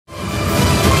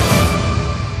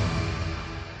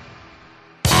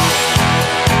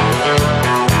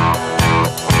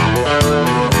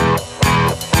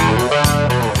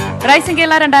Rising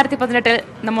Kerala 2018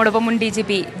 നമ്മോടൊപ്പം മുൻ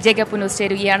DGP Jacob Punnoose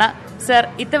ചേരുകയാണ്. സർ,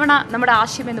 ഇത്തവണ നമ്മുടെ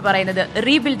ആശയം എന്ന് പറയുന്നത്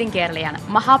റീബിൽഡിംഗ് കേരളയാണ്.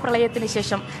 മഹാപ്രളയത്തിന്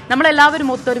ശേഷം നമ്മളെല്ലാവരും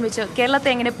ഒത്തൊരുമിച്ച് കേരളത്തെ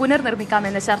എങ്ങനെ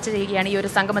പുനർനിർമ്മിക്കാമെന്ന് ചർച്ച ചെയ്യുകയാണ് ഈ ഒരു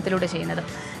സംഗമത്തിലൂടെ ചെയ്യുന്നത്.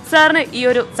 സാറിന് ഈ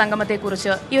ഒരു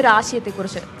സംഗമത്തെക്കുറിച്ച്, ഈ ഒരു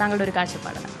ആശയത്തെക്കുറിച്ച് താങ്കളുടെ ഒരു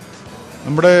കാഴ്ചപ്പാടാണ്?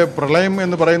 നമ്മുടെ പ്രളയം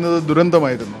എന്ന് പറയുന്നത്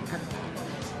ദുരന്തമായിരുന്നു.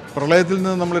 പ്രളയത്തിൽ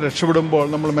നിന്ന് നമ്മൾ രക്ഷപ്പെടുമ്പോൾ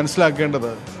നമ്മൾ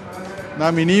മനസ്സിലാക്കേണ്ടത്,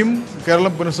 നാം ഇനിയും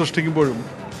കേരളം പുനഃസൃഷ്ടിക്കുമ്പോഴും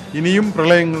ഇനിയും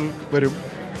പ്രളയങ്ങൾ വരും,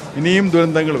 ഇനിയും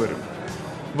ദുരന്തങ്ങൾ വരും.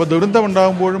 അപ്പോൾ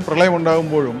ദുരന്തമുണ്ടാകുമ്പോഴും പ്രളയം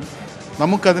ഉണ്ടാകുമ്പോഴും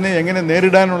നമുക്കതിനെ എങ്ങനെ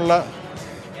നേരിടാനുള്ള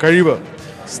കഴിവ്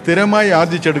സ്ഥിരമായി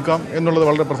ആർജിച്ചെടുക്കാം എന്നുള്ളത്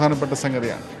വളരെ പ്രധാനപ്പെട്ട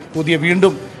സംഗതിയാണ്.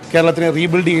 വീണ്ടും കേരളത്തിനെ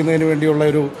റീബിൽഡ് ചെയ്യുന്നതിന് വേണ്ടിയുള്ള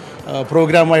ഒരു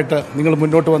പ്രോഗ്രാമായിട്ട് നിങ്ങൾ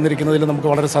മുന്നോട്ട് വന്നിരിക്കുന്നതിൽ നമുക്ക്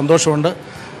വളരെ സന്തോഷമുണ്ട്.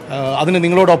 അതിന്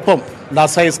നിങ്ങളോടൊപ്പം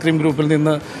ഡാസ ഐസ്ക്രീം ഗ്രൂപ്പിൽ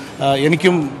നിന്ന്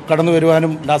എനിക്കും കടന്നു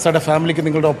വരുവാനും ഡാസയുടെ ഫാമിലിക്ക്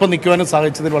നിങ്ങളുടെ ഒപ്പം നിൽക്കുവാനും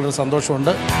സാധിച്ചതിൽ വളരെ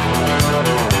സന്തോഷമുണ്ട്.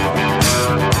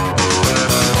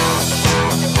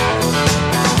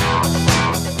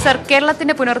 സർ,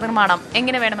 കേരളത്തിന്റെ പുനർനിർമ്മാണം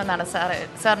എങ്ങനെ വേണമെന്നാണ്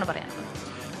സാറിന് പറയാൻ?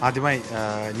 ആദ്യമായി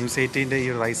ന്യൂസ് 18ൻ്റെ ഈ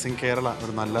റൈസിംഗ് കേരള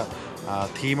ഒരു നല്ല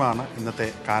തീമാണ്. ഇന്നത്തെ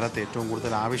കാലത്ത് ഏറ്റവും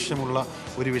കൂടുതൽ ആവശ്യമുള്ള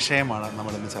ഒരു വിഷയമാണ്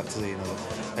നമ്മളിന്ന് ചർച്ച ചെയ്യുന്നത്.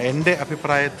 എൻ്റെ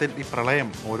അഭിപ്രായത്തിൽ ഈ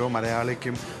പ്രളയം ഓരോ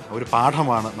മലയാളിക്കും ഒരു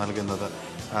പാഠമാണ് നൽകുന്നത്.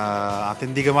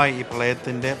 ആത്യന്തികമായി ഈ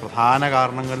പ്രളയത്തിൻ്റെ പ്രധാന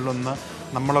കാരണങ്ങളിലൊന്ന്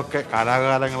നമ്മളൊക്കെ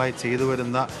കാലാകാലങ്ങളായി ചെയ്തു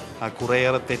വരുന്ന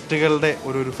കുറേയേറെ തെറ്റുകളുടെ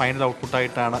ഒരു ഫൈനൽ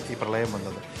ഔട്ട്പുട്ടായിട്ടാണ് ഈ പ്രളയം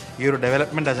വന്നത്. ഈ ഒരു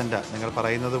ഡെവലപ്മെൻറ്റ് അജണ്ട, നിങ്ങൾ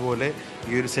പറയുന്നത് പോലെ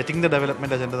ഈ ഒരു സെറ്റിംഗ് ദ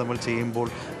ഡെവലപ്മെൻറ്റ് അജണ്ട നമ്മൾ ചെയ്യുമ്പോൾ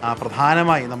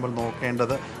പ്രധാനമായി നമ്മൾ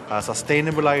നോക്കേണ്ടത്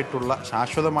സസ്റ്റൈനബിളായിട്ടുള്ള,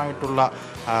 ശാശ്വതമായിട്ടുള്ള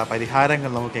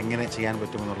പരിഹാരങ്ങൾ നമുക്ക് എങ്ങനെ ചെയ്യാൻ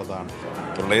പറ്റുമെന്നുള്ളതാണ്.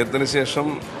 പ്രളയത്തിന് ശേഷം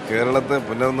കേരളത്തെ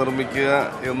പുനർനിർമ്മിക്കുക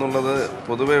എന്നുള്ളത്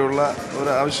പൊതുവെയുള്ള ഒരു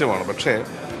ആവശ്യമാണ്. പക്ഷേ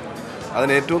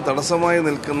അതിന് ഏറ്റവും തടസ്സമായി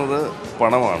നിൽക്കുന്നത്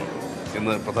പണമാണ്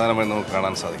എന്ന് പ്രധാനമായും നമുക്ക്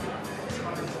കാണാൻ സാധിക്കും.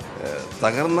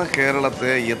 തകർന്ന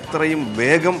കേരളത്തെ എത്രയും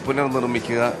വേഗം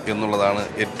പുനർനിർമ്മിക്കുക എന്നുള്ളതാണ്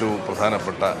ഏറ്റവും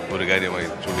പ്രധാനപ്പെട്ട ഒരു കാര്യമായി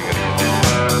ചൂണ്ടിക്കാണിക്കുന്നത്.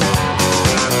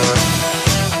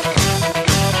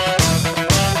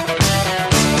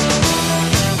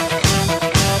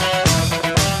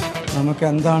 നമുക്ക്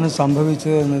എന്താണ്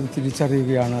സംഭവിച്ചതെന്നത്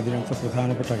തിരിച്ചറിയുകയാണ് അതിനകത്ത്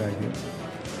പ്രധാനപ്പെട്ട കാര്യം.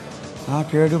 ആ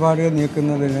കേടുപാടുകൾ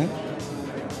നീക്കുന്നതിന്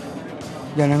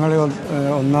ജനങ്ങളെ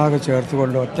ഒന്നാകെ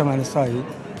ചേർത്തുകൊണ്ട് ഒറ്റ മനസ്സായി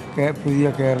പുതിയ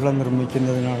കേരളം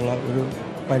നിർമ്മിക്കുന്നതിനുള്ള ഒരു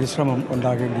പരിശ്രമം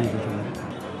ഉണ്ടാകേണ്ടിയിരിക്കുന്നു.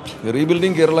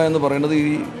 റീബിൽഡിംഗ് കേരള എന്ന് പറയുന്നത് ഈ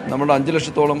നമ്മുടെ 5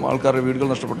 ലക്ഷത്തോളം ആൾക്കാരുടെ വീടുകൾ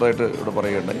നഷ്ടപ്പെട്ടതായിട്ട് ഇവിടെ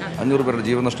പറയുകയുണ്ടായി. 500 പേരുടെ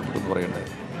ജീവൻ നഷ്ടപ്പെട്ടു എന്ന് പറയുകയുണ്ടായി.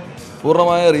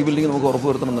 പൂർണ്ണമായ റീബിൽഡിംഗ് നമുക്ക്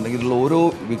ഉറപ്പുവരുത്തണമെന്നുണ്ടെങ്കിൽ ഓരോ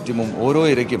വിക്റ്റിമും, ഓരോ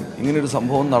ഇരയ്ക്കും ഇങ്ങനെയൊരു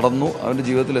സംഭവം നടന്നു, അവൻ്റെ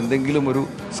ജീവിതത്തിൽ എന്തെങ്കിലും ഒരു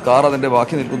സ്കാർ അതിൻ്റെ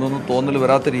ബാക്കി നിൽക്കുന്നു എന്ന് തോന്നൽ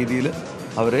വരാത്ത രീതിയിൽ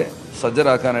അവരെ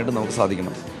സജ്ജരാക്കാനായിട്ട് നമുക്ക്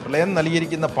സാധിക്കണം. പ്രളയം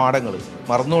നൽകിയിരിക്കുന്ന പാഠങ്ങൾ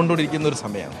മറന്നുകൊണ്ടിരിക്കുന്ന ഒരു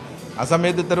സമയമാണ്. ആ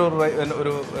സമയത്ത് ഇത്തരം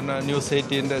ഒരു ന്യൂസ്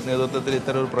 18ൻ്റെ നേതൃത്വത്തിൽ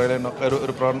ഇത്തരം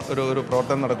ഒരു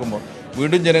പ്രവർത്തനം നടക്കുമ്പോൾ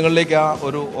വീണ്ടും ജനങ്ങളിലേക്ക് ആ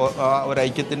ഒരു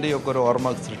ഐക്യത്തിൻ്റെയും ഒക്കെ ഒരു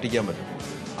ഓർമ്മ സൃഷ്ടിക്കാൻ പറ്റും.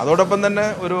 അതോടൊപ്പം തന്നെ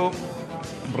ഒരു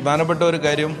പ്രധാനപ്പെട്ട ഒരു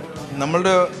കാര്യം,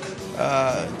 നമ്മളുടെ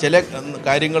ചില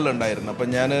കാര്യങ്ങളിലുണ്ടായിരുന്നു. അപ്പം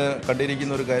ഞാൻ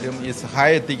കണ്ടിരിക്കുന്ന ഒരു കാര്യം, ഈ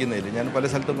സഹായം എത്തിക്കുന്നതിൽ ഞാൻ പല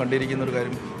സ്ഥലത്തും കണ്ടിരിക്കുന്ന ഒരു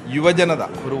കാര്യം, യുവജനത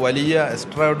ഒരു വലിയ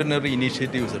എക്സ്ട്രാordinary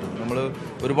ഇനീഷ്യേറ്റീവ്സ് എടുത്തു. നമ്മൾ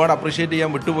ഒരുപാട് അപ്രീഷിയേറ്റ്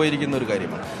ചെയ്യാൻ വിട്ടുപോയിരിക്കുന്ന ഒരു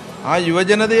കാര്യമാണ്. ആ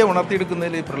യുവജനതയെ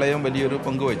ഉണർത്തിയെടുക്കുന്നതിൽ ഈ പ്രളയം വലിയൊരു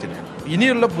പങ്ക് വഹിച്ചിട്ടുണ്ട്.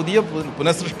 ഇനിയുള്ള പുതിയ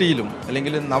പുനഃസൃഷ്ടിയിലും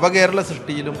അല്ലെങ്കിൽ നവകേരള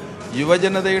സൃഷ്ടിയിലും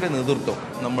യുവജനതയുടെ നേതൃത്വം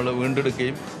നമ്മൾ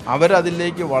വീണ്ടെടുക്കുകയും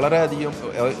അവരതിലേക്ക് വളരെയധികം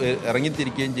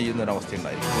ഇറങ്ങിത്തിരിക്കുകയും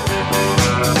ചെയ്യുന്നൊരവസ്ഥയുണ്ടായിരിക്കും.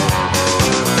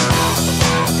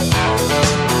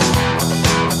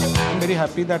 I'm very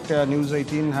happy that News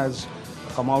 18 has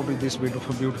come out with this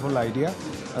beautiful idea.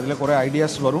 അതിൽ കുറേ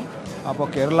ഐഡിയാസ് വരും. അപ്പോൾ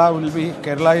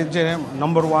Kerala is a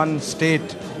number 1 state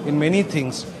in many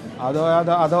things.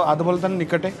 അതുപോലെ തന്നെ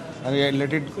നിൽക്കട്ടെ.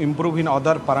 Let it improve in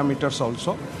other parameters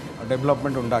also.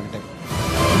 Development ഉണ്ടാകട്ടെ.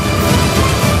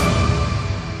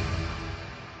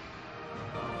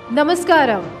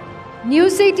 നമസ്കാരം.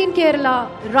 ന്യൂസ് 18 കേരള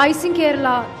റൈസിംഗ് കേരള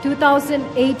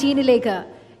 2018ലേക്ക്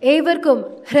ഏവർക്കും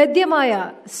ഹൃദ്യമായ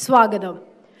സ്വാഗതം.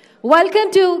 Welcome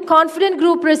to confident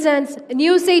group presence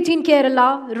news 18 Kerala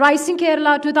rising Kerala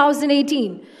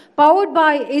 2018, powered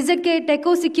by ZK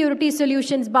Techo Security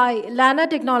Solutions by Lana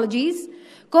Technologies,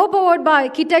 co-powered by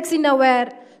Kitex Innoware,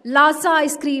 Lasa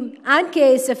Ice Cream and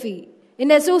KSFE,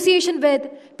 in association with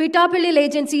Pitapillil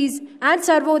Agencies and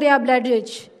Sarvodaya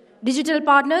Bloodridge. Digital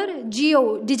partner Geo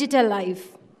Digital Life.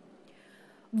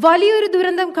 വലിയൊരു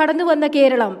ദുരന്തം കടന്നു വന്ന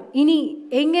കേരളം ഇനി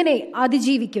എങ്ങനെ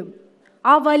അതിജീവിക്കും?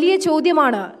 ആ വലിയ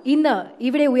ചോദ്യമാണ് ഇന്ന്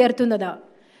ഇവിടെ ഉയർത്തുന്നത്.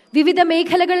 വിവിധ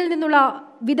മേഖലകളിൽ നിന്നുള്ള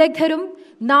വിദഗ്ധരും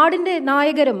നാടിന്റെ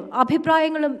നായകരും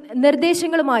അഭിപ്രായങ്ങളും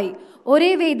നിർദ്ദേശങ്ങളുമായി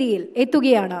ഒരേ വേദിയിൽ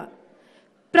എത്തുകയാണ്.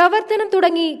 പ്രവർത്തനം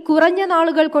തുടങ്ങി കുറഞ്ഞ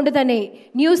നാളുകൾ കൊണ്ട് തന്നെ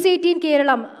ന്യൂസ് 18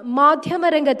 കേരളം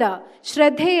മാധ്യമരംഗത്ത്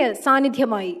ശ്രദ്ധേയ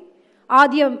സാന്നിധ്യമായി.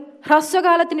 ആദ്യം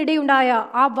ഹ്രസ്വകാലത്തിനിടെയുണ്ടായ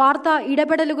ആ വാർത്താ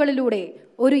ഇടപെടലുകളിലൂടെ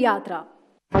ഒരു യാത്ര.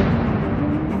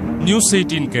 ന്യൂസ്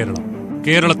 18 കേരളം,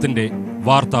 കേരളത്തിന്റെ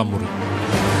വാർത്താമുറി.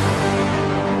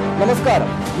 നമസ്കാരം.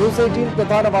 ന്യൂസ് 18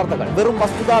 പ്രധാന വാർത്തകൾ. വെറും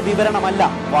വസ്തുതാ വിവരണമല്ല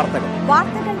വാർത്തകൾ.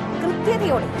 വാർത്തകൾ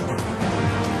കൃത്യതയോടെ.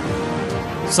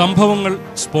 സംഭവങ്ങൾ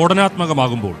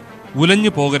സ്ഫോടനാത്മകമാകുമ്പോൾ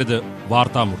ഉലഞ്ഞു പോകരുത്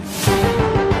വാർത്താമുറി.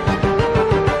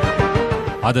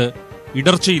 അത്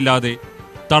ഇടർച്ചയില്ലാതെ,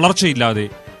 തളർച്ചയില്ലാതെ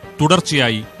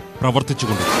തുടർച്ചയായി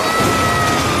പ്രവർത്തിച്ചുകൊണ്ട്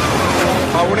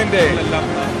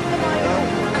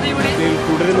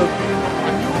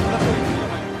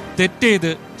തെറ്റേത്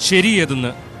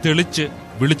ശരിയേതെന്ന് തെളിച്ച്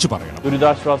വിളിച്ചു പറയണം.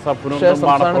 ദുരിതാശ്വാസ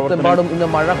പുനർനിർമ്മാണം ഇന്ന്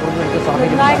മഴ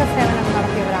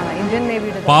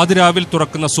പാതിരാവിൽ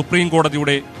തുറക്കുന്ന സുപ്രീം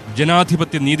കോടതിയുടെ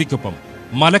ജനാധിപത്യ നീതിക്കൊപ്പം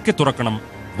മലക്കെ തുറക്കണം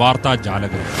വാർത്താ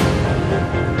ജാലകം.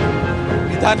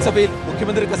 വിധാനസഭയിൽ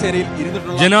മുഖ്യമന്ത്രി കസേരയിൽ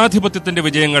ജനാധിപത്യത്തിന്റെ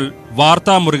വിജയങ്ങൾ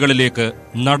വാർത്താമുറികളിലേക്ക്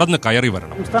നടന്നു കയറി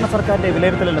വരണം. സംസ്ഥാന സർക്കാരിന്റെ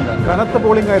വിലയിരുത്തലിൽ നിന്ന് കനത്ത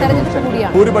പോളിംഗ്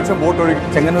ഭൂരിപക്ഷം വോട്ടൊഴുകി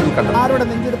ചെങ്ങന്നൂരിൽ കണ്ടു.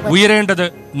 ഉയരേണ്ടത്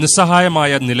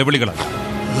നിസ്സഹായമായ നിലവിളികളല്ല.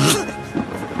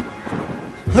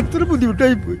 അത്ര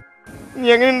ബുദ്ധിമുട്ടായി പോയി.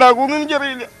 എങ്ങനെ ഉണ്ടാകുമെന്ന്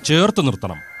എനിക്കറിയില്ല. ചേർത്ത്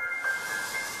നിർത്തണം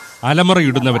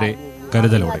അലമറയിടുന്നവരെ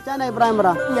കരുതലോടെ.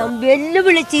 ഞാൻ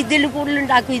വെല്ലുവിളിച്ച് ഇതിലും കൂടുതൽ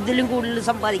ഉണ്ടാക്കും, ഇതിലും കൂടുതൽ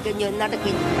സമ്പാദിക്കും,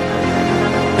 നടക്കും.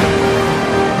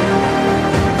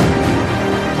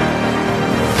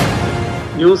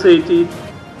 ന്യൂസ്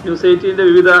 18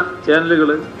 വിവിധ ചാനലുകൾ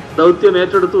ദൗത്യം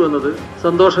ഏറ്റെടുത്തു എന്നത്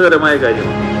സന്തോഷകരമായ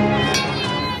കാര്യമാണ്.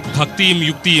 ഭക്തിയും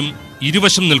യുക്തിയും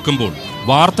ഇരുവശം നിൽക്കുമ്പോൾ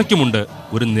വാർത്തയ്ക്കുമുണ്ട്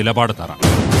ഒരു നിലപാട് തറ.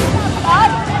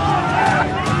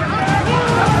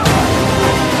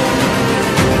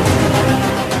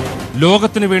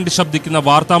 ലോകത്തിനു വേണ്ടി ശബ്ദിക്കുന്ന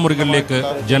വാർത്താമുറികളിലേക്ക്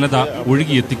ജനത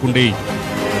ഒഴുകിയെത്തിക്കൊണ്ടേയിരിക്കും.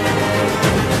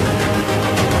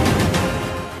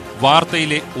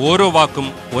 വാർത്തയിലെ ഓരോ വാക്കും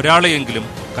ഒരാളെയെങ്കിലും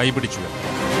കൈപിടിച്ചു.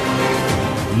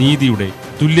 നീതിയുടെ,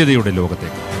 തുല്യതയുടെ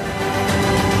ലോകത്തേക്ക്.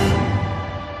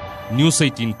 ന്യൂസ്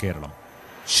 18 കേരളം,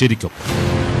 ശരിക്കൊപ്പം.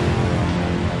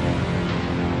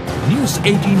 ന്യൂസ്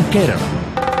 18 കേരളം.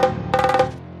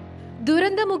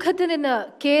 ദുരന്തമുഖത്ത് നിന്ന്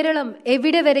കേരളം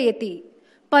എവിടെ വരെ എത്തി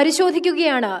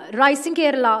പരിശോധിക്കുകയാണ് റൈസിംഗ്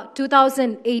കേരള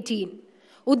 2018.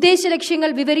 ഉദ്ദേശ ലക്ഷ്യങ്ങൾ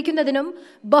വിവരിക്കുന്നതിനും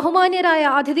ബഹുമാന്യരായ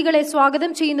അതിഥികളെ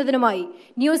സ്വാഗതം ചെയ്യുന്നതിനുമായി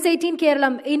news 18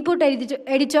 Keralam input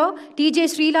editor TJ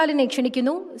ശ്രീലാലിനെ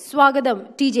ക്ഷണിക്കുന്നു. സ്വാഗതം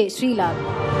TJ ശ്രീലാൽ.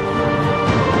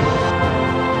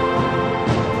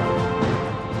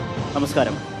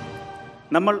 നമസ്കാരം.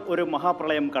 നമ്മൾ ഒരു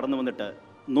മഹാപ്രളയം കടന്നു വന്നിട്ട്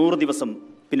 100 ദിവസം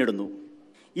പിന്നിടുന്നു.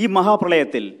 ഈ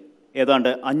മഹാപ്രളയത്തിൽ ഏതാണ്ട്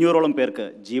 500ഓളം പേർക്ക്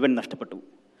ജീവൻ നഷ്ടപ്പെട്ടു.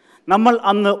 നമ്മൾ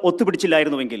അന്ന്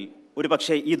ഒത്തുപിടിച്ചില്ലായിരുന്നുവെങ്കിൽ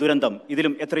ഒരുപക്ഷെ ഈ ദുരന്തം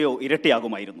ഇതിലും എത്രയോ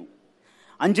ഇരട്ടിയാകുമായിരുന്നു.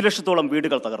 5 ലക്ഷത്തോളം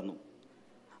വീടുകൾ തകർന്നു.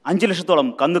 5 ലക്ഷത്തോളം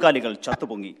കന്നുകാലികൾ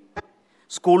ചത്തുപൊങ്ങി.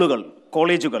 സ്കൂളുകൾ,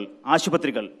 കോളേജുകൾ,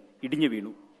 ആശുപത്രികൾ ഇടിഞ്ഞു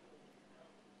വീണു.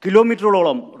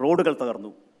 കിലോമീറ്ററുകളോളം റോഡുകൾ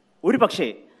തകർന്നു. ഒരുപക്ഷെ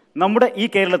നമ്മുടെ ഈ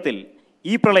കേരളത്തിൽ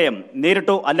ഈ പ്രളയം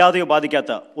നേരിട്ടോ അല്ലാതെയോ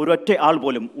ബാധിക്കാത്ത ഒരൊറ്റ ആൾ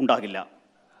പോലും ഉണ്ടാകില്ല.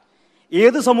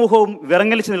 ഏത് സമൂഹവും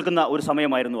വിറങ്ങലിച്ചു നിൽക്കുന്ന ഒരു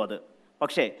സമയമായിരുന്നു അത്.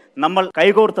 പക്ഷേ നമ്മൾ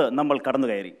കൈകോർത്ത് നമ്മൾ കടന്നു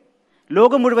കയറി.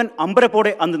 ലോകം മുഴുവൻ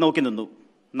അമ്പരപ്പോടെ അന്ന് നോക്കി നിന്നു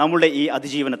നമ്മളുടെ ഈ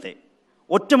അതിജീവനത്തെ.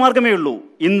 ഒറ്റ മാർഗമേ ഉള്ളൂ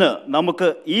ഇന്ന് നമുക്ക്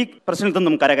ഈ പ്രശ്നത്തിൽ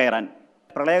നിന്നും കരകയറാൻ.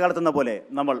 പ്രളയകാലത്തെന്ന പോലെ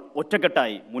നമ്മൾ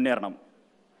ഒറ്റക്കെട്ടായി മുന്നേറണം.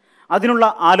 അതിനുള്ള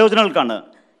ആലോചനകൾക്കാണ്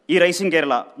ഈ റൈസിംഗ്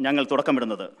കേരള ഞങ്ങൾ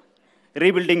തുടക്കമിടുന്നത്.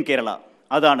 റീബിൽഡിംഗ് കേരള,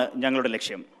 അതാണ് ഞങ്ങളുടെ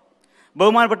ലക്ഷ്യം.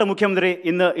 ബഹുമാനപ്പെട്ട മുഖ്യമന്ത്രി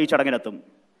ഇന്ന് ഈ ചടങ്ങിനെത്തും.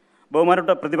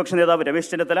 ബഹുമാനപ്പെട്ട പ്രതിപക്ഷ നേതാവ്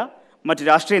രമേശ് ചെന്നിത്തല, മറ്റ്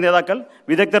രാഷ്ട്രീയ നേതാക്കൾ,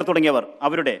 വിദഗ്ധർ തുടങ്ങിയവർ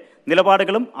അവരുടെ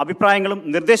നിലപാടുകളും അഭിപ്രായങ്ങളും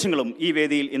നിർദ്ദേശങ്ങളും ഈ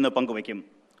വേദിയിൽ ഇന്ന് പങ്കുവയ്ക്കും.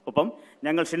 ഒപ്പം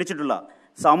ഞങ്ങൾ ക്ഷണിച്ചിട്ടുള്ള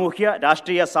സാമൂഹ്യ,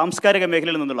 രാഷ്ട്രീയ, സാംസ്കാരിക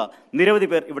മേഖലയിൽ നിന്നുള്ള നിരവധി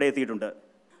പേർ ഇവിടെ എത്തിയിട്ടുണ്ട്.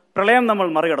 പ്രളയം നമ്മൾ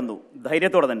മറികടന്നു.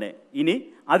 ധൈര്യത്തോടെ തന്നെ ഇനി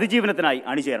അതിജീവനത്തിനായി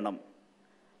അണിചേരണം.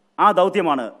 ആ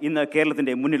ദൗത്യമാണ് ഇന്ന്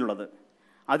കേരളത്തിൻ്റെ മുന്നിലുള്ളത്.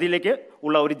 അതിലേക്ക്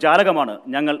ഉള്ള ഒരു ജാലകമാണ്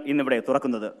ഞങ്ങൾ ഇന്നിവിടെ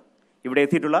തുറക്കുന്നത്. ഇവിടെ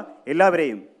എത്തിയിട്ടുള്ള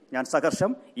എല്ലാവരെയും ഞാൻ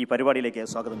സഹർഷം ഈ പരിപാടിയിലേക്ക്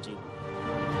സ്വാഗതം ചെയ്യുന്നു.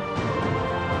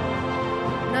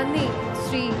 നന്ദി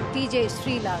ശ്രീ TJ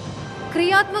ശ്രീലാൽ.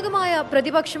 ക്രിയാത്മകമായ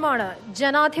പ്രതിപക്ഷമാണ്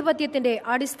ജനാധിപത്യത്തിന്റെ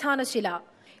അടിസ്ഥാന ശില.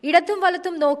 ഇടത്തും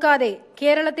വലത്തും നോക്കാതെ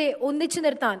കേരളത്തെ ഒന്നിച്ചു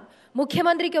നിർത്താൻ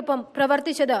മുഖ്യമന്ത്രിക്കൊപ്പം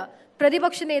പ്രവർത്തിച്ചത്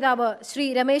പ്രതിപക്ഷ നേതാവ് ശ്രീ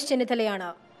രമേശ് ചെന്നിത്തലയാണ്.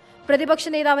 പ്രതിപക്ഷ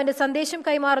നേതാവിന്റെ സന്ദേശം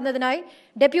കൈമാറുന്നതിനായി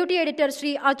ഡെപ്യൂട്ടി എഡിറ്റർ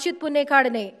ശ്രീ അച്യുത്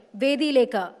പുന്നേക്കാടിനെ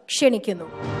വേദിയിലേക്ക് ക്ഷണിക്കുന്നു.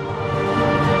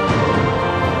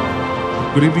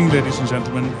 Good evening, ladies and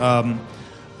gentlemen.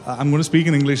 I'm going to speak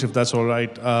in English if that's all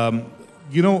right.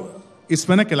 It's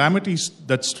when a calamity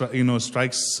that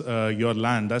strikes your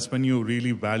land, that's when you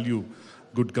really value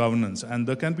good governance. And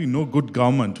there can be no good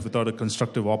government without a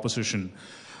constructive opposition.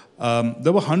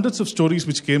 There were hundreds of stories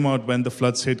which came out when the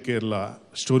floods hit Kerala.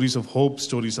 Stories of hope,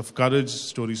 stories of courage,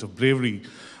 stories of bravery.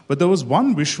 But there was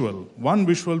one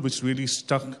visual which really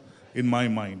stuck in my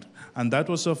mind. And that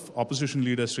was of opposition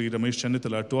leader Sri Ramesh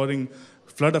Chennithala touring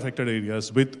flood-affected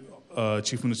areas with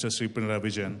Chief Minister Sri Pinarayi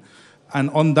Vijayan. And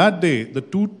on that day, the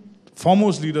two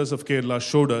foremost leaders of Kerala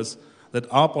showed us that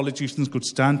our politicians could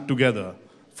stand together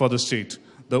for the state.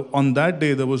 On that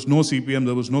day, there was no CPM,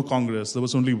 there was no Congress, there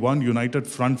was only one united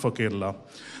front for Kerala.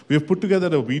 We have put together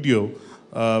a video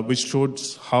which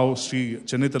shows how Sri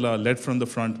Chennithala led from the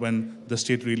front when the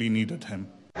state really needed him.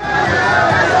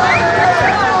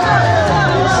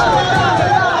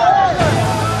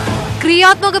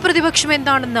 ക്രിയാത്മക പ്രതിപക്ഷം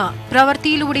എന്താണെന്ന്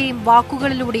പ്രവൃത്തിയിലൂടെയും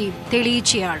വാക്കുകളിലൂടെയും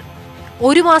തെളിയിച്ചയാൾ.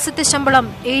 ഒരു മാസത്തെ ശമ്പളം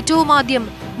ഏറ്റവും ആദ്യം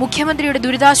മുഖ്യമന്ത്രിയുടെ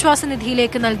ദുരിതാശ്വാസ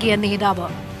നിധിയിലേക്ക് നൽകിയ നേതാവ്.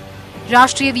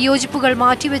 രാഷ്ട്രീയ വിയോജിപ്പുകൾ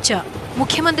മാറ്റിവെച്ച്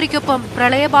മുഖ്യമന്ത്രിക്കൊപ്പം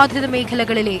പ്രളയബാധിത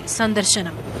മേഖലകളിലെ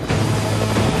സന്ദർശനം.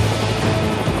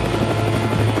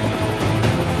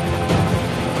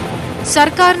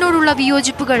 സർക്കാരിനോടുള്ള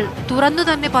വിയോജിപ്പുകൾ തുറന്നു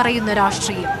തന്നെ പറയുന്ന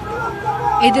രാഷ്ട്രീയം.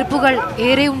 എതിർപ്പുകൾ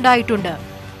ഏറെ ഉണ്ടായിട്ടുണ്ട്.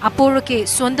 അപ്പോഴൊക്കെ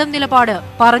സ്വന്തം നിലപാട്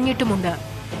പറഞ്ഞിട്ടുമുണ്ട്.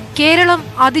 കേരളം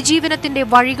അതിജീവനത്തിന്റെ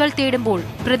വഴികൾ തേടുമ്പോൾ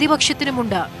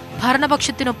പ്രതിപക്ഷത്തിനുമുണ്ട്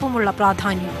ഭരണപക്ഷത്തിനൊപ്പമുള്ള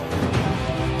പ്രാധാന്യം.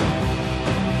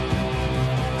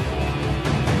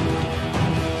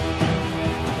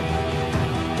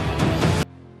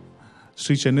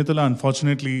 Sri Chennithala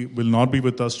unfortunately will not be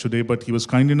with us today, but he was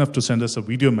kind enough to send us a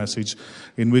video message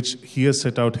in which he has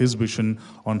set out his vision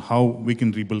on how we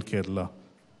can rebuild Kerala.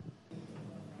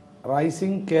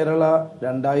 Rising Kerala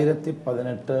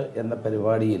 2018 എന്ന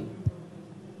പരിപാടിയിൽ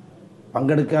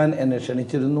പങ്കെടുക്കാൻ എന്നെ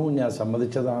ക്ഷണിച്ചിരുന്നു. ഞാൻ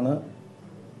സമ്മതിച്ചതാണ്.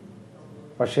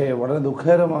 പക്ഷേ വളരെ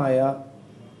ദുഃഖകരമായ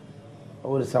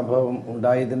ഒരു സംഭവം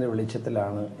ഉണ്ടായതിൻ്റെ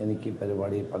വെളിച്ചത്തിലാണ് എനിക്ക് ഈ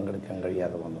പരിപാടിയിൽ പങ്കെടുക്കാൻ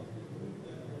കഴിയാതെ വന്നത്.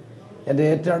 എൻ്റെ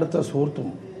ഏറ്റവും അടുത്ത സുഹൃത്തും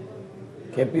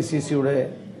KPCCയുടെ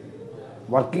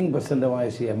വർക്കിംഗ് പ്രസിഡൻറ്റുമായ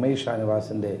ശ്രീ MI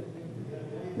ഷാനവാസിൻ്റെ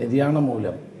നിര്യാണം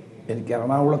മൂലം എനിക്ക്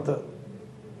എറണാകുളത്ത്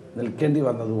നിൽക്കേണ്ടി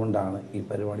വന്നതുകൊണ്ടാണ് ഈ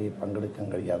പരിപാടിയിൽ പങ്കെടുക്കാൻ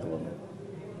കഴിയാതെ വന്നത്.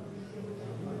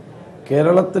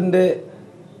 കേരളത്തിൻ്റെ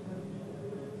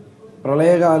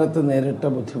പ്രളയകാലത്ത് നേരിട്ട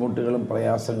ബുദ്ധിമുട്ടുകളും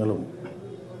പ്രയാസങ്ങളും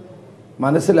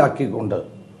മനസ്സിലാക്കിക്കൊണ്ട്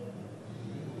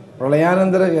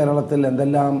പ്രളയാനന്തര കേരളത്തിൽ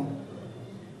എന്തെല്ലാം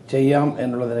ചെയ്യാം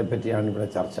എന്നുള്ളതിനെ പറ്റിയാണ് ഇവിടെ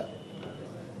ചർച്ച.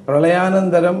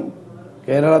 പ്രളയാനന്തരം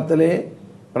കേരളത്തിലെ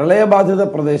പ്രളയബാധിത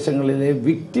പ്രദേശങ്ങളിലെ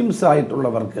വിക്ടിംസ്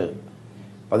ആയിട്ടുള്ളവർക്ക്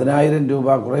 10,000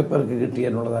 രൂപ കുറേ പേർക്ക് കിട്ടി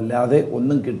എന്നുള്ളതല്ലാതെ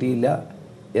ഒന്നും കിട്ടിയില്ല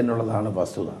എന്നുള്ളതാണ്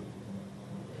വസ്തുത.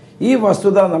 ഈ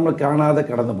വസ്തുത നമ്മൾ കാണാതെ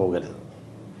കടന്നു പോകരുത്.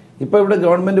 ഇപ്പോൾ ഇവിടെ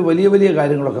ഗവൺമെൻറ് വലിയ വലിയ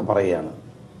കാര്യങ്ങളൊക്കെ പറയുകയാണ്.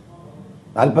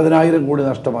 40,000 കോടി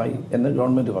നഷ്ടമായി എന്ന്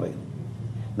ഗവൺമെൻറ് പറയുന്നു.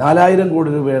 4,000 കോടി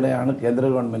രൂപയുടെയാണ് കേന്ദ്ര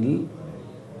ഗവൺമെൻറ്റിൽ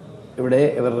ഇവിടെ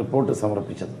ഇവർ റിപ്പോർട്ട്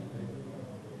സമർപ്പിച്ചത്.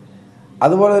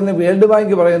 അതുപോലെ തന്നെ വേൾഡ്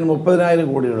ബാങ്ക് പറയുന്ന 30,000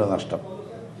 കോടിയുടെ നഷ്ടം.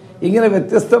 ഇങ്ങനെ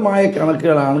വ്യത്യസ്തമായ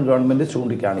കണക്കുകളാണ് ഗവൺമെൻറ്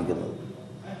ചൂണ്ടിക്കാണിക്കുന്നത്.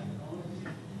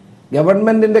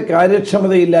 ഗവൺമെൻറ്റിൻ്റെ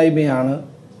കാര്യക്ഷമതയില്ലായ്മയാണ്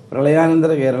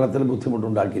പ്രളയാനന്തര കേരളത്തിൽ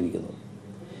ബുദ്ധിമുട്ടുണ്ടാക്കിയിരിക്കുന്നത്.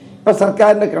 ഇപ്പം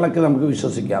സർക്കാരിൻ്റെ കണക്ക് നമുക്ക്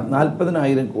വിശ്വസിക്കാം.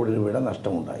 40,000 കോടി രൂപയുടെ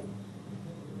നഷ്ടമുണ്ടായി.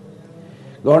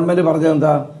 ഗവൺമെൻറ് പറഞ്ഞത്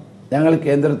എന്താ? ഞങ്ങൾ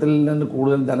കേന്ദ്രത്തിൽ നിന്ന്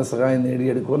കൂടുതൽ ധനസഹായം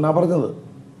നേടിയെടുക്കുമെന്നാണ് പറഞ്ഞത്.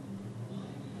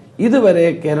 ഇതുവരെ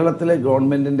കേരളത്തിലെ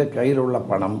ഗവൺമെൻറ്റിൻ്റെ കയ്യിലുള്ള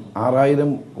പണം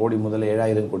 6,000 കോടി മുതൽ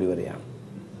 7,000 കോടി വരെയാണ്.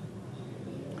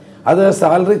 അത്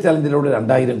സാലറി ചലഞ്ചിലൂടെ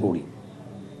 2,000 കോടി.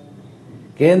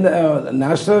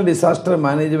 നാഷണൽ ഡിസാസ്റ്റർ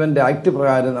മാനേജ്മെൻറ്റ് ആക്ട്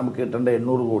പ്രകാരം നമുക്ക് കിട്ടേണ്ട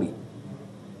 800 കോടി.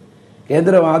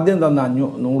 കേന്ദ്രം ആദ്യം തന്ന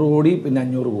 100 കോടി, പിന്നെ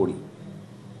 500 കോടി.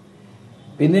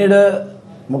 പിന്നീട്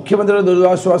മുഖ്യമന്ത്രിയുടെ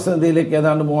ദുരിതാശ്വാസ നിധിയിലേക്ക്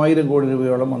ഏതാണ്ട് 3,000 കോടി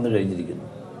രൂപയോളം വന്നു കഴിഞ്ഞിരിക്കുന്നു.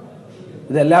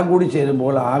 ഇതെല്ലാം കൂടി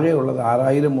ചേരുമ്പോൾ ആകെയുള്ളത്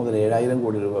 6,000 മുതൽ 7,000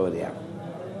 കോടി രൂപ വരെയാണ്.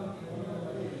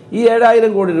 ഈ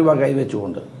 7,000 കോടി രൂപ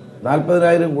കൈവച്ചുകൊണ്ട്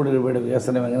 40,000 കോടി രൂപയുടെ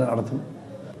വികസനം എങ്ങനെ നടത്തും?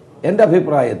 എൻ്റെ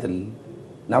അഭിപ്രായത്തിൽ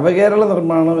നവകേരള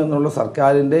നിർമ്മാണം എന്നുള്ള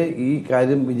സർക്കാരിൻ്റെ ഈ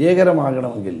കാര്യം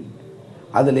വിജയകരമാകണമെങ്കിൽ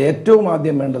അതിലേറ്റവും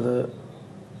ആദ്യം വേണ്ടത്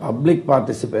പബ്ലിക്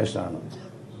പാർട്ടിസിപ്പേഷനാണ്,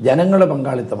 ജനങ്ങളുടെ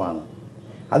പങ്കാളിത്തമാണ്.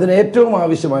 അതിനേറ്റവും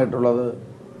ആവശ്യമായിട്ടുള്ളത്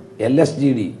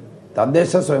LSGD,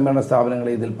 തദ്ദേശ സ്വയംഭരണ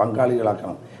സ്ഥാപനങ്ങളെ ഇതിൽ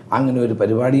പങ്കാളികളാക്കണം. അങ്ങനെ ഒരു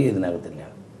പരിപാടിയെ ഇതിനകത്തില്ല.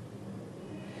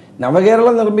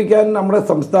 നവകേരളം നിർമ്മിക്കാൻ നമ്മുടെ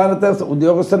സംസ്ഥാനത്തെ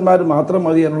ഉദ്യോഗസ്ഥന്മാർ മാത്രം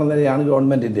മതി എന്നുള്ള നിലയാണ്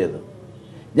ഗവൺമെൻറ്റിൻ്റേത്.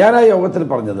 ഞാൻ ആ യോഗത്തിൽ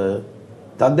പറഞ്ഞത്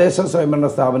തദ്ദേശ സ്വയംഭരണ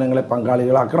സ്ഥാപനങ്ങളെ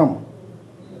പങ്കാളികളാക്കണം.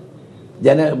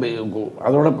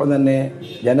 അതോടൊപ്പം തന്നെ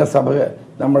ജനസഭ,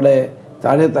 നമ്മുടെ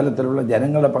താഴെ തലത്തിലുള്ള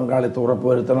ജനങ്ങളുടെ പങ്കാളിത്തം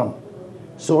ഉറപ്പുവരുത്തണം.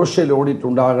 സോഷ്യൽ ഓഡിറ്റ്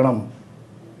ഉണ്ടാകണം.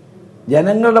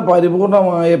 ജനങ്ങളുടെ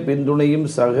പരിപൂർണമായ പിന്തുണയും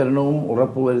സഹകരണവും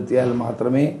ഉറപ്പുവരുത്തിയാൽ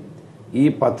മാത്രമേ ഈ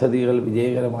പദ്ധതികൾ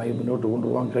വിജയകരമായി മുന്നോട്ട്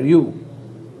കൊണ്ടുപോകാൻ കഴിയൂ.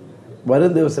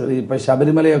 വരും ദിവസങ്ങളിൽ ഇപ്പോൾ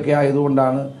ശബരിമലയൊക്കെ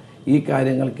ആയതുകൊണ്ടാണ് ഈ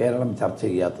കാര്യങ്ങൾ കേരളം ചർച്ച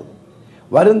ചെയ്യാത്തത്.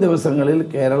 വരും ദിവസങ്ങളിൽ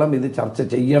കേരളം ഇത് ചർച്ച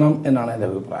ചെയ്യണം എന്നാണ് എൻ്റെ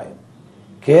അഭിപ്രായം.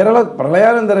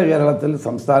 പ്രളയാനന്തര കേരളത്തിൽ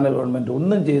സംസ്ഥാന ഗവൺമെൻറ്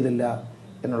ഒന്നും ചെയ്തില്ല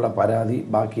എന്നുള്ള പരാതി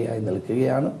ബാക്കിയായി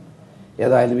നിൽക്കുകയാണ്.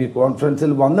 ഏതായാലും ഈ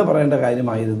കോൺഫറൻസിൽ വന്ന് പറയേണ്ട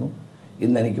കാര്യമായിരുന്നു.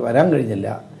 ഇന്ന് എനിക്ക് വരാൻ കഴിഞ്ഞില്ല.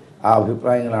 ആ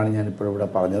അഭിപ്രായങ്ങളാണ് ഞാനിപ്പോഴിവിടെ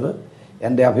പറഞ്ഞത്.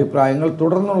 എൻ്റെ അഭിപ്രായങ്ങൾ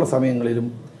തുടർന്നുള്ള സമയങ്ങളിലും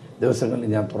ദിവസങ്ങളിൽ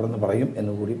ഞാൻ തുറന്ന് പറയും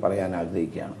എന്നുകൂടി പറയാൻ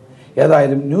ആഗ്രഹിക്കുകയാണ്.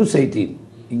 ഏതായാലും ന്യൂസ് 18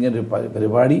 ഇങ്ങനൊരു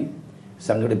പരിപാടി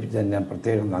സംഘടിപ്പിച്ചതിന് ഞാൻ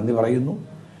പ്രത്യേകം നന്ദി പറയുന്നു.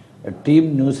 ടീം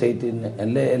ന്യൂസ്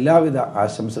 18 എല്ലാവിധ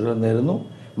ആശംസകളും നേരുന്നു.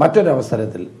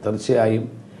 മറ്റൊരവസരത്തിൽ തീർച്ചയായും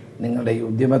നിങ്ങളുടെ ഈ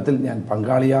ഉദ്യമത്തിൽ ഞാൻ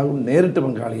പങ്കാളിയാകും, നേരിട്ട്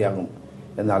പങ്കാളിയാകും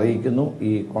എന്നറിയിക്കുന്നു.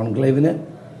 ഈ കോൺക്ലേവിന്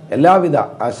എല്ലാവിധ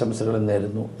ആശംസകളും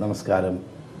നേരുന്നു. നമസ്കാരം.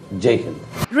 ജയ് ഹിന്ദ്.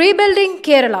 റീബിൽഡിംഗ്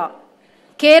കേരള,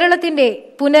 കേരളത്തിന്റെ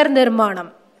പുനർനിർമ്മാണം,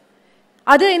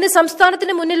 അത് ഇന്ന്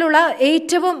സംസ്ഥാനത്തിന് മുന്നിലുള്ള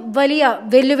ഏറ്റവും വലിയ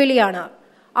വെല്ലുവിളിയാണ്.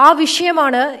 ആ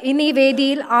വിഷയമാണ് ഇന്ന് ഈ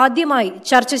വേദിയിൽ ആദ്യമായി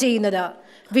ചർച്ച ചെയ്യുന്നത്.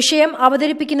 വിഷയം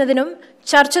അവതരിപ്പിക്കുന്നതിനും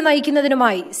ചർച്ച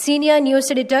നയിക്കുന്നതിനുമായി സീനിയർ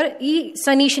ന്യൂസ് എഡിറ്റർ ഇ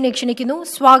സനീഷിനെ ക്ഷണിക്കുന്നു.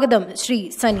 സ്വാഗതം ശ്രീ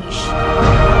സനീഷ്.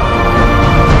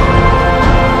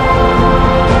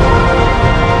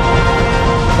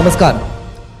 നമസ്കാരം.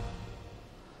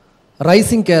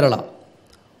 റൈസിംഗ് കേരള,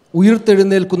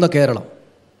 ഉയർത്തെഴുന്നേൽക്കുന്ന കേരളം.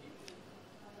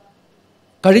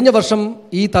 കഴിഞ്ഞ വർഷം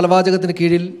ഈ തലവാചകത്തിന്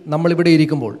കീഴിൽ നമ്മളിവിടെ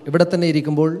ഇരിക്കുമ്പോൾ, ഇവിടെ തന്നെ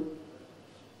ഇരിക്കുമ്പോൾ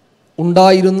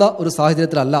ഉണ്ടായിരുന്ന ഒരു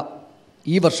സാഹചര്യത്തിലല്ല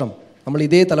ഈ വർഷം നമ്മൾ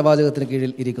ഇതേ തലവാചകത്തിന്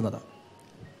കീഴിൽ ഇരിക്കുന്നത്.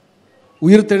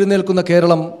 ഉയർത്തെഴുന്നേൽക്കുന്ന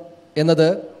കേരളം എന്നത്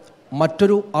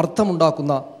മറ്റൊരു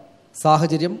അർത്ഥമുണ്ടാക്കുന്ന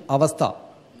സാഹചര്യം, അവസ്ഥ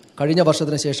കഴിഞ്ഞ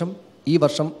വർഷത്തിന് ശേഷം ഈ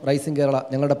വർഷം റൈസിംഗ് കേരള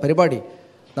ഞങ്ങളുടെ പരിപാടി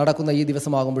നടക്കുന്ന ഈ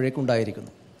ദിവസമാകുമ്പോഴേക്കും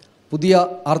ഉണ്ടായിരിക്കുന്നു. പുതിയ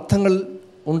അർത്ഥങ്ങൾ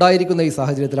ഉണ്ടായിരിക്കുന്ന ഈ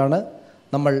സാഹചര്യത്തിലാണ്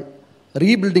നമ്മൾ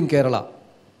റീബിൽഡിംഗ് കേരള,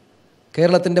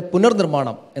 കേരളത്തിൻ്റെ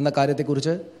പുനർനിർമ്മാണം എന്ന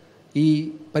കാര്യത്തെക്കുറിച്ച് ഈ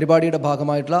പരിപാടിയുടെ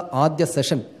ഭാഗമായിട്ടുള്ള ആദ്യ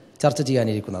സെഷൻ ചർച്ച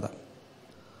ചെയ്യാനിരിക്കുന്നത്.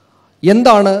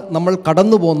 എന്താണ് നമ്മൾ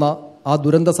കടന്നു പോന്ന ആ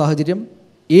ദുരന്ത സാഹചര്യം,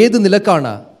 ഏത്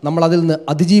നിലക്കാണ് നമ്മൾ അതിൽ നിന്ന്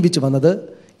അതിജീവിച്ച് വന്നത്,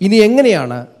 ഇനി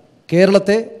എങ്ങനെയാണ്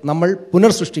കേരളത്തെ നമ്മൾ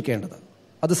പുനർസൃഷ്ടിക്കേണ്ടത്,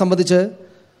 അത് സംബന്ധിച്ച്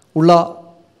ഉള്ള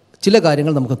ചില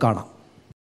കാര്യങ്ങൾ നമുക്ക് കാണാം.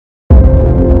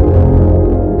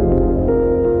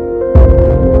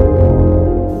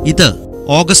 ഇത്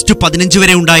ഓഗസ്റ്റ് 15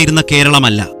 വരെ ഉണ്ടായിരുന്ന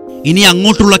കേരളമല്ല. ഇനി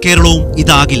അങ്ങോട്ടുള്ള കേരളവും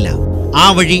ഇതാകില്ല. ആ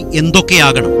വഴി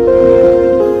എന്തൊക്കെയാകണം?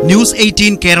 ന്യൂസ്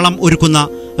 18 കേരളം ഒരുക്കുന്ന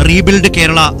റീബിൽഡ്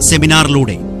കേരള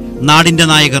സെമിനാറിലൂടെ നാടിന്റെ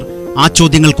നായകർ ആ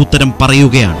ചോദ്യങ്ങൾക്കുത്തരം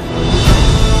പറയുകയാണ്.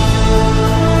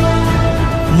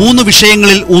 3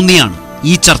 വിഷയങ്ങളിൽ ഊന്നിയാണ്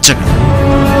ഈ ചർച്ചകൾ.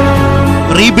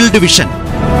 റീബിൽഡ് വിഷൻ,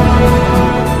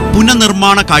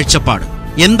 പുനർനിർമ്മാണ കാഴ്ചപ്പാട്.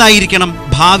 എന്തായിരിക്കണം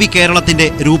ഭാവി കേരളത്തിന്റെ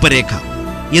രൂപരേഖ?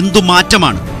 എന്തു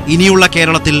മാറ്റമാണ് ഇനിയുള്ള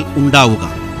കേരളത്തിൽ ഉണ്ടാവുക?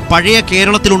 പഴയ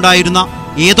കേരളത്തിലുണ്ടായിരുന്ന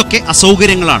ഏതൊക്കെ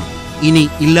അസൗകര്യങ്ങളാണ് ഇനി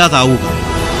ഇല്ലാതാവുക?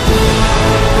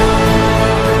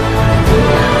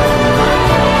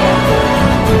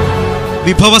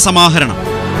 വിഭവ സമാഹരണം.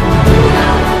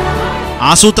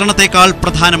 ആസൂത്രണത്തെക്കാൾ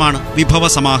പ്രധാനമാണ് വിഭവ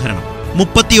സമാഹരണം.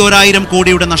 31,000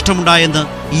 കോടിയുടെ നഷ്ടമുണ്ടായെന്ന്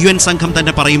UN സംഘം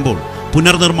തന്നെ പറയുമ്പോൾ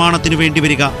പുനർനിർമ്മാണത്തിനു വേണ്ടി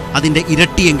വരിക അതിന്റെ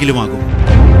ഇരട്ടിയെങ്കിലുമാകും.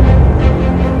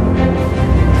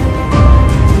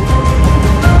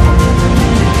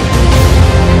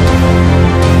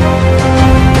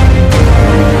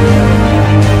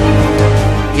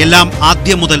 എല്ലാം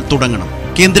ആദ്യം മുതൽ തുടങ്ങണം.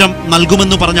 കേന്ദ്രം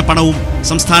നൽകുമെന്ന് പറഞ്ഞ പണവും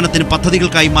സംസ്ഥാനത്തിന്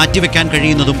പദ്ധതികൾക്കായി മാറ്റിവെക്കാൻ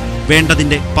കഴിയുന്നതും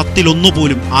വേണ്ടതിന്റെ 10-1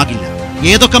 പോലും ആകില്ല.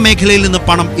 ഏതൊക്കെ മേഖലയിൽ നിന്ന്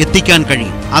പണം എത്തിക്കാൻ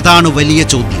കഴിയും? അതാണ് വലിയ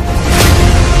ചോദ്യം.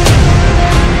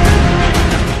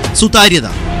 സുതാര്യത.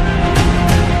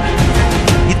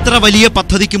 ഇത്ര വലിയ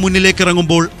പദ്ധതിക്ക് മുന്നിലേക്ക്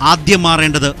ഇറങ്ങുമ്പോൾ ആദ്യം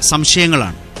മാറേണ്ടത്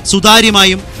സംശയങ്ങളാണ്.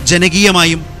 സുതാര്യമായും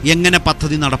ജനകീയമായും എങ്ങനെ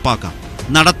പദ്ധതി നടപ്പാക്കാം?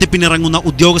 നടത്തിപ്പിനിറങ്ങുന്ന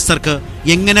ഉദ്യോഗസ്ഥർക്ക്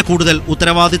എങ്ങനെ കൂടുതൽ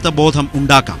ഉത്തരവാദിത്ത ബോധം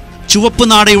ഉണ്ടാക്കാം? ചുവപ്പ്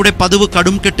നാടയുടെ പതിവ്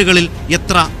കടുംകെട്ടുകളിൽ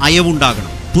എത്ര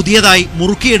അയവുണ്ടാകണം? പുതിയതായി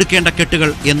മുറുക്കിയെടുക്കേണ്ട കെട്ടുകൾ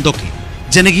എന്തൊക്കെ?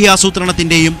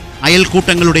 ജനകീയാസൂത്രണത്തിന്റെയും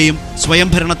അയൽക്കൂട്ടങ്ങളുടെയും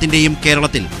സ്വയംഭരണത്തിന്റെയും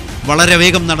കേരളത്തിൽ വളരെ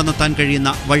വേഗം നടന്നെത്താൻ കഴിയുന്ന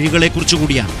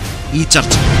വഴികളെക്കുറിച്ചുകൂടിയാണ് ഈ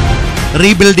ചർച്ച.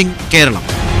 റീബിൽഡിംഗ് കേരളം,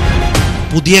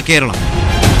 പുതിയ കേരളം,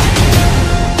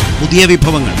 പുതിയ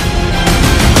വിഭവങ്ങൾ,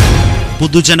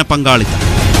 പൊതുജന പങ്കാളിത്തം.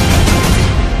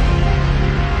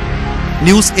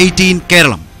 ന്യൂസ് 18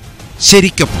 കേരളം,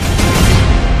 ശരിക്കൊപ്പം.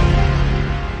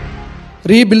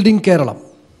 റീബിൽഡിംഗ് കേരളം,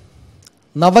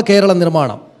 നവകേരള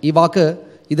നിർമ്മാണം. ഈ വാക്ക്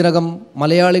ഇതിനകം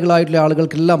മലയാളികളായിട്ടുള്ള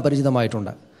ആളുകൾക്കെല്ലാം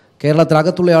പരിചിതമായിട്ടുണ്ട്.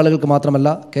 കേരളത്തിനകത്തുള്ള ആളുകൾക്ക് മാത്രമല്ല,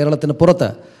 കേരളത്തിന് പുറത്ത്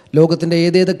ലോകത്തിൻ്റെ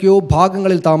ഏതേതൊക്കെയോ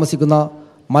ഭാഗങ്ങളിൽ താമസിക്കുന്ന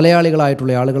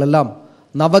മലയാളികളായിട്ടുള്ള ആളുകളെല്ലാം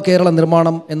നവകേരള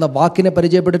നിർമ്മാണം എന്ന വാക്കിനെ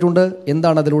പരിചയപ്പെട്ടിട്ടുണ്ട്.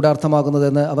 എന്താണ് അതിലൂടെ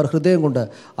അർത്ഥമാകുന്നതെന്ന് അവർ ഹൃദയം കൊണ്ട്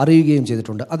അറിയുകയും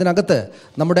ചെയ്തിട്ടുണ്ട്. അതിനകത്ത്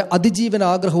നമ്മുടെ അതിജീവന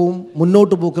ആഗ്രഹവും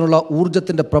മുന്നോട്ട് പോക്കിനുള്ള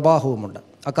ഊർജത്തിൻ്റെ പ്രവാഹവുമുണ്ട്.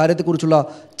 അക്കാര്യത്തെക്കുറിച്ചുള്ള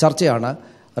ചർച്ചയാണ്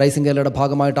റൈസിംഗ് കേരളയുടെ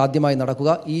ഭാഗമായിട്ട് ആദ്യമായി നടക്കുക.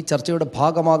 ഈ ചർച്ചയുടെ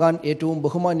ഭാഗമാകാൻ ഏറ്റവും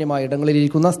ബഹുമാന്യമായ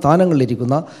ഇടങ്ങളിലിരിക്കുന്ന,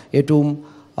 സ്ഥാനങ്ങളിലിരിക്കുന്ന, ഏറ്റവും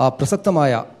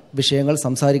പ്രസക്തമായ വിഷയങ്ങൾ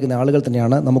സംസാരിക്കുന്ന ആളുകൾ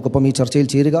തന്നെയാണ് നമുക്കൊപ്പം ഈ ചർച്ചയിൽ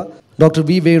ചേരുക. ഡോക്ടർ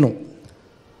വി വേണു,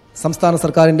 സംസ്ഥാന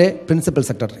സർക്കാരിൻ്റെ പ്രിൻസിപ്പൽ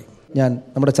സെക്രട്ടറി ഞാൻ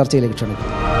നമ്മുടെ ചർച്ചയിലേക്ക്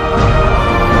ക്ഷണിക്കുന്നു.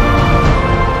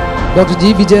 ഡോക്ടർ ജി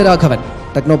വിജയരാഘവൻ,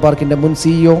 ടെക്നോ പാർക്കിൻ്റെ മുൻ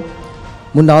CEO,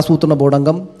 മുൻ ആസൂത്രണ ബോർഡ്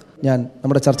അംഗം ഞാൻ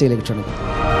നമ്മുടെ ചർച്ചയിലേക്ക് ക്ഷണിക്കുന്നു.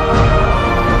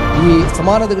 ഈ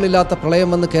സമാനതകളില്ലാത്ത പ്രളയം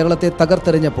വന്ന് കേരളത്തെ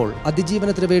തകർത്തെറിഞ്ഞപ്പോൾ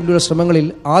അതിജീവനത്തിന് വേണ്ടിയുള്ള ശ്രമങ്ങളിൽ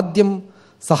ആദ്യം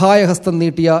സഹായഹസ്തം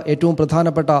നീട്ടിയ ഏറ്റവും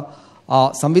പ്രധാനപ്പെട്ട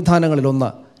സംവിധാനങ്ങളിലൊന്ന്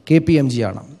KPMG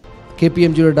ആണ്.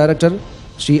 KPMGയുടെ ഡയറക്ടർ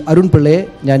ശ്രീ അരുൺ പിള്ളയെ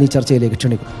ഞാൻ ഈ ചർച്ചയിലേക്ക്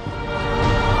ക്ഷണിക്കുന്നു.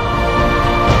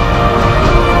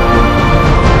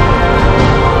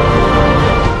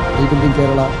 റീബിൽഡിംഗ്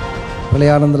കേരള,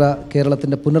 പ്രളയാനന്തര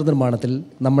കേരളത്തിൻ്റെ പുനർനിർമ്മാണത്തിൽ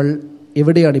നമ്മൾ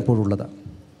എവിടെയാണ് ഇപ്പോഴുള്ളത്?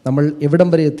 നമ്മൾ എവിടം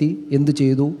വരെ എത്തി? എന്തു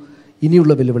ചെയ്തു?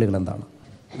 ഇനിയുള്ള വെല്ലുവിളികൾ എന്താണ്?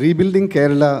 റീബിൽഡിംഗ്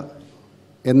കേരള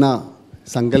എന്ന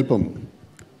സങ്കല്പം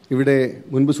ഇവിടെ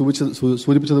മുൻപ്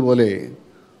സൂചിപ്പിച്ചതുപോലെ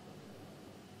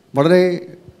വളരെ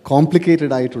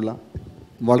കോംപ്ലിക്കേറ്റഡ് ആയിട്ടുള്ള,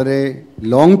 വളരെ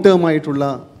ലോങ് ടേം ആയിട്ടുള്ള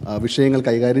വിഷയങ്ങൾ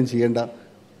കൈകാര്യം ചെയ്യേണ്ട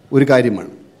ഒരു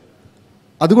കാര്യമാണ്.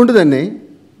 അതുകൊണ്ട് തന്നെ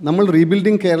നമ്മൾ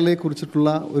റീബിൽഡിംഗ്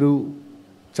കേരളയെക്കുറിച്ചിട്ടുള്ള ഒരു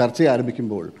ചർച്ച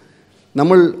ആരംഭിക്കുമ്പോൾ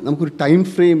നമുക്കൊരു ടൈം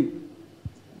ഫ്രെയിം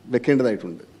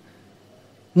വെക്കേണ്ടതായിട്ടുണ്ട്.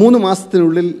 3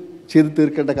 മാസത്തിനുള്ളിൽ ചെയ്തു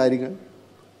തീർക്കേണ്ട കാര്യങ്ങൾ,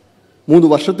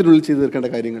 3 വർഷത്തിനുള്ളിൽ ചെയ്തു തീർക്കേണ്ട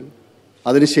കാര്യങ്ങൾ,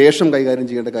 അതിനുശേഷം കൈകാര്യം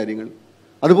ചെയ്യേണ്ട കാര്യങ്ങൾ,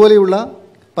 അതുപോലെയുള്ള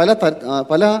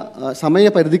പല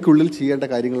സമയപരിധിക്കുള്ളിൽ ചെയ്യേണ്ട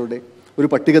കാര്യങ്ങളുടെ ഒരു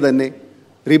പട്ടിക തന്നെ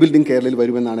റീബിൽഡിംഗ് കേരളയിൽ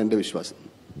വരുമെന്നാണ് എൻ്റെ വിശ്വാസം.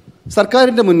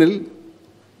 സർക്കാരിൻ്റെ മുന്നിൽ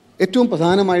ഏറ്റവും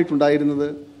പ്രധാനമായിട്ടുണ്ടായിരുന്നത്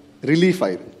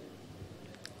റിലീഫായിരുന്നു.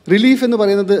 റിലീഫ് എന്ന്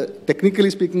പറയുന്നത് ടെക്നിക്കലി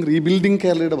സ്പീക്കിംഗ് റീബിൽഡിംഗ്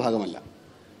കേരളയുടെ ഭാഗമല്ല.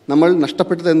 നമ്മൾ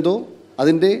നഷ്ടപ്പെട്ടതെന്തോ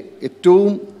അതിൻ്റെ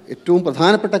ഏറ്റവും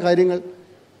പ്രധാനപ്പെട്ട കാര്യങ്ങൾ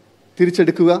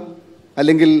തിരിച്ചെടുക്കുക,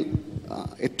 അല്ലെങ്കിൽ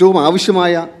ഏറ്റവും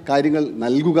ആവശ്യമായ കാര്യങ്ങൾ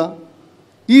നൽകുക,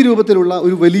 ഈ രൂപത്തിലുള്ള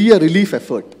ഒരു വലിയ റിലീഫ്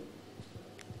എഫേർട്ട്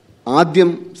ആദ്യം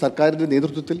സർക്കാരിൻ്റെ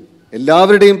നേതൃത്വത്തിൽ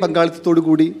എല്ലാവരുടെയും പങ്കാളിത്തത്തോടു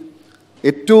കൂടി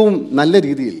ഏറ്റവും നല്ല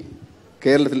രീതിയിൽ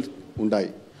കേരളത്തിൽ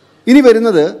ഉണ്ടായി. ഇനി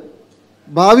വരുന്നത്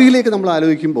ഭാവിയിലേക്ക് നമ്മൾ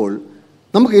ആലോചിക്കുമ്പോൾ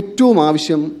നമുക്ക് ഏറ്റവും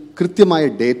ആവശ്യം കൃത്യമായ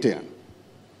ഡേറ്റയാണ്.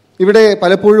 ഇവിടെ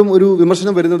പലപ്പോഴും ഒരു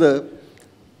വിമർശനം വരുന്നത്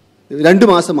 2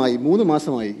 മാസമായി 3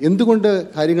 മാസമായി എന്തുകൊണ്ട്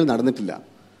കാര്യങ്ങൾ നടന്നിട്ടില്ല.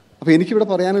 അപ്പോൾ എനിക്കിവിടെ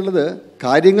പറയാനുള്ളത്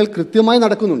കാര്യങ്ങൾ കൃത്യമായി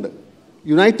നടക്കുന്നുണ്ട്.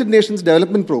 United Nations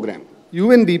development programme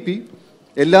UNDP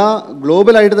എല്ലാ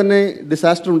ഗ്ലോബലായിട്ട് തന്നെ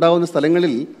ഡിസാസ്റ്റർ ഉണ്ടാകുന്ന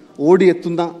സ്ഥലങ്ങളിൽ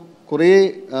ഓടിയെത്തുന്ന കുറേ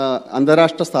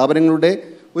അന്താരാഷ്ട്ര സ്ഥാപനങ്ങളുടെ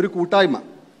ഒരു കൂട്ടായ്മ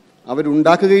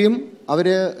അവരുണ്ടാക്കുകയും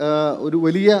ഒരു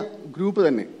വലിയ ഗ്രൂപ്പ്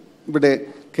തന്നെ ഇവിടെ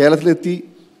കേരളത്തിലെത്തി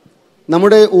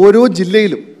നമ്മുടെ ഓരോ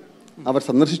ജില്ലയിലും അവർ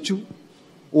സന്ദർശിച്ചു.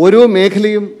 ഓരോ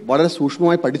മേഖലയും വളരെ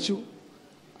സൂക്ഷ്മമായി പഠിച്ചു.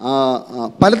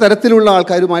 പലതരത്തിലുള്ള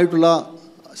ആൾക്കാരുമായിട്ടുള്ള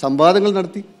സംവാദങ്ങൾ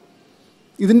നടത്തി.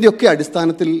 ഇതിൻ്റെയൊക്കെ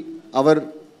അടിസ്ഥാനത്തിൽ അവർ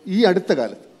ഈ അടുത്ത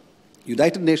കാലത്ത്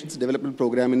യുണൈറ്റഡ് നേഷൻസ് ഡെവലപ്മെൻറ്റ്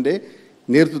പ്രോഗ്രാമിൻ്റെ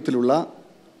നേതൃത്വത്തിലുള്ള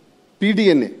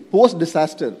PDNA, post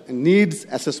disaster needs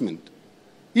assessment,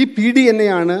 ഈ PDNA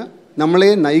ആണ് നമ്മളെ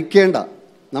നയിക്കേണ്ട,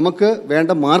 നമുക്ക് വേണ്ട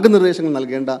മാർഗനിർദ്ദേശങ്ങൾ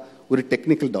നൽകേണ്ട ഒരു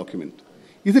ടെക്നിക്കൽ ഡോക്യുമെൻറ്റ്.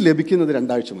 ഇത് ലഭിക്കുന്നത്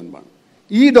 2 ആഴ്ച മുൻപാണ്.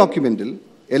 ഈ ഡോക്യുമെൻറ്റിൽ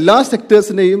എല്ലാ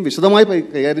സെക്ടേഴ്സിനെയും വിശദമായി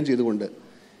കൈകാര്യം ചെയ്തുകൊണ്ട്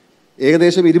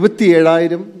ഏകദേശം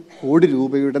 27,000 കോടി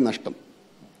രൂപയുടെ നഷ്ടം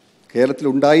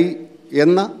കേരളത്തിലുണ്ടായി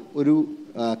എന്ന ഒരു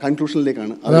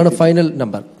കൺക്ലൂഷനിലേക്കാണ്. അതാണ് ഫൈനൽ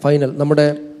നമ്പർ. നമ്മുടെ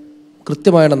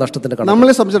കൃത്യമായ നഷ്ടത്തിൻ്റെ കണക്ക്.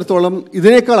 നമ്മളെ സംബന്ധിച്ചിടത്തോളം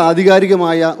ഇതിനേക്കാൾ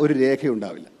ആധികാരികമായ ഒരു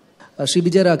രേഖയുണ്ടാവില്ല. ശ്രീ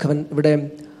വിജയരാഘവൻ, ഇവിടെ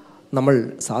നമ്മൾ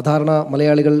സാധാരണ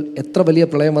മലയാളികൾ എത്ര വലിയ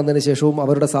പ്രളയം വന്നതിന് ശേഷവും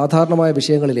അവരുടെ സാധാരണമായ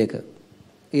വിഷയങ്ങളിലേക്ക്,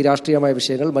 ഈ രാഷ്ട്രീയമായ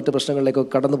വിഷയങ്ങൾ, മറ്റ്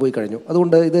പ്രശ്നങ്ങളിലേക്കൊക്കെ കടന്നുപോയി കഴിഞ്ഞു.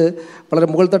 അതുകൊണ്ട് ഇത് വളരെ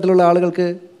മുകൾ തട്ടിലുള്ള ആളുകൾക്ക്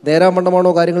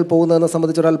നേരാവണ്ണമാണോ കാര്യങ്ങൾ പോകുന്നതെന്ന്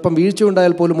സംബന്ധിച്ച് ഒരല്പം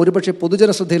വീഴ്ചയുണ്ടായാൽ പോലും ഒരുപക്ഷെ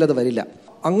പൊതുജന ശ്രദ്ധയിൽ അത് വരില്ല.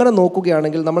 അങ്ങനെ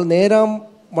നോക്കുകയാണെങ്കിൽ നമ്മൾ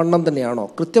നേരാവണ്ണം തന്നെയാണോ,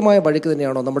 കൃത്യമായ വഴിക്ക്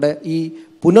തന്നെയാണോ നമ്മുടെ ഈ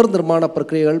പുനർനിർമ്മാണ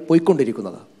പ്രക്രിയകൾ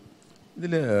പോയിക്കൊണ്ടിരിക്കുന്നത്?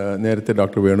 ഇതിൽ നേരത്തെ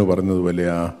ഡോക്ടർ വേണു പറഞ്ഞതുപോലെ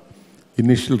ആ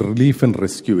ഇനീഷ്യൽ റിലീഫ് ആൻഡ്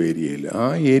റെസ്ക്യൂ ഏരിയയിൽ, ആ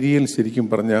ഏരിയയിൽ ശരിക്കും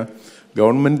പറഞ്ഞാൽ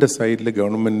ഗവൺമെൻറ് സൈഡിൽ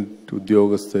ഗവൺമെൻറ്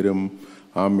ഉദ്യോഗസ്ഥരും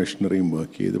ആ മെഷീനറിയും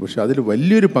വർക്ക് ചെയ്തു. പക്ഷെ അതിൽ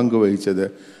വലിയൊരു പങ്ക് വഹിച്ചത്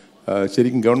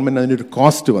ശരിക്കും ഗവൺമെൻറ് അതിനൊരു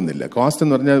കോസ്റ്റ് വന്നില്ല. കോസ്റ്റ്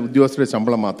എന്ന് പറഞ്ഞാൽ ഉദ്യോഗസ്ഥരുടെ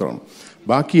ശമ്പളം മാത്രമാണ്.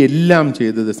 ബാക്കി എല്ലാം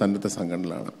ചെയ്തത് സന്നദ്ധ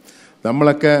സംഘടനകളാണ്.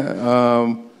 നമ്മളൊക്കെ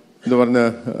എന്താ പറഞ്ഞ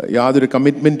യാതൊരു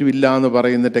കമ്മിറ്റ്മെൻറ്റും ഇല്ല എന്ന്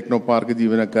പറയുന്ന ടെക്നോ പാർക്ക്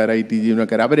ജീവനക്കാർ, IT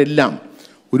ജീവനക്കാർ, അവരെല്ലാം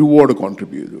ഒരുപാട്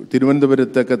കോൺട്രിബ്യൂട്ട് ചെയ്തു.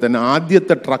 തിരുവനന്തപുരത്തൊക്കെ തന്നെ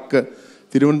ആദ്യത്തെ ട്രക്ക്,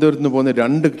 തിരുവനന്തപുരത്ത് നിന്ന് പോകുന്ന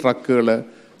 2 ട്രക്കുകൾ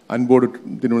അൺബോർഡ്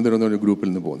തിരുവനന്തപുരം എന്ന് പറഞ്ഞ ഗ്രൂപ്പിൽ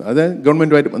നിന്ന് പോകുന്നത്. അത്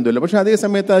ഗവൺമെൻറ്റുമായിട്ട് ബന്ധമില്ല. പക്ഷേ അതേ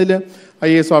സമയത്ത് അതിൽ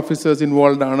IAS ഓഫീസേഴ്സ്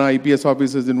ഇൻവോൾവ് ആണ്, IPS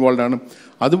ഓഫീസേഴ്സ് ഇൻവോൾവ് ആണ്.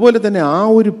 അതുപോലെ തന്നെ ആ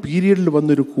ഒരു പീരീഡിൽ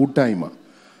വന്നൊരു കൂട്ടായ്മ,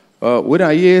 ഒരു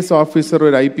IAS ഓഫീസർ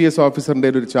ഒരു IPS ഓഫീസറിൻ്റെ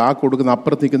ഒരു ചാക്ക് കൊടുക്കുന്ന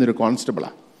അപ്പുറത്ത് നിൽക്കുന്ന ഒരു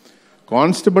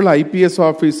കോൺസ്റ്റബിൾ IPS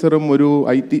ഓഫീസറും ഒരു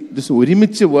IT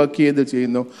ഒരുമിച്ച് വർക്ക് ചെയ്ത്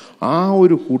ചെയ്യുന്നു. ആ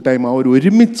ഒരു കൂട്ടായ്മ, ആ ഒരു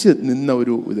ഒരുമിച്ച് നിന്ന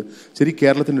ഒരു ഇത് ശരി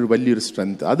കേരളത്തിനൊരു വലിയൊരു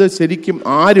സ്ട്രെങ്ത്. അത് ശരിക്കും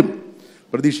ആരും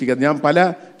പ്രതീക്ഷിക്കാതെ. ഞാൻ പല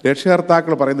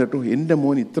രക്ഷകർത്താക്കൾ പറയുന്നത് കേട്ടു, എൻ്റെ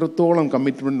മോൻ ഇത്രത്തോളം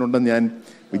കമ്മിറ്റ്മെൻ്റ് ഉണ്ടെന്ന് ഞാൻ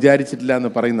വിചാരിച്ചിട്ടില്ല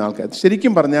എന്ന് പറയുന്ന ആൾക്കാർ.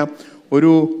 ശരിക്കും പറഞ്ഞാൽ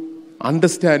ഒരു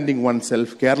അണ്ടർസ്റ്റാൻഡിങ് വൺ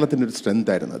സെൽഫ് കേരളത്തിൻ്റെ ഒരു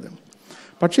സ്ട്രെങ്ത് ആയിരുന്നത്.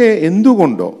 പക്ഷേ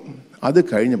എന്തുകൊണ്ടോ അത്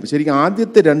കഴിഞ്ഞപ്പോൾ ശരിക്കും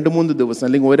ആദ്യത്തെ 2-3 ദിവസം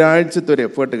അല്ലെങ്കിൽ ഒരാഴ്ചത്തെ ഒരു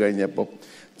എഫേർട്ട് കഴിഞ്ഞപ്പോൾ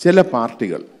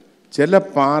ചില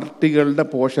പാർട്ടികളുടെ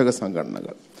പോഷക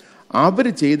സംഘടനകൾ അവർ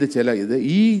ചെയ്ത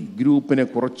ഈ ഗ്രൂപ്പിനെ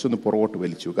കുറച്ചൊന്ന് പുറകോട്ട്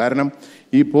വലിച്ചു. കാരണം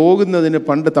ഈ പോകുന്നതിന്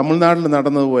പണ്ട് തമിഴ്നാട്ടിൽ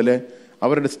നടന്നതുപോലെ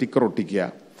അവരുടെ സ്റ്റിക്കർ ഒട്ടിക്കുക,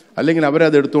 അല്ലെങ്കിൽ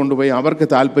അവരത് എടുത്തുകൊണ്ട് പോയി അവർക്ക്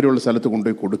താല്പര്യമുള്ള സ്ഥലത്ത്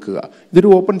കൊണ്ടുപോയി കൊടുക്കുക. ഇതൊരു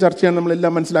ഓപ്പൺ ചർച്ചയാണ്,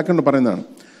 നമ്മളെല്ലാം മനസ്സിലാക്കേണ്ട പറയുന്നതാണ്.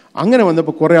 അങ്ങനെ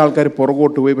വന്നപ്പോൾ കുറേ ആൾക്കാർ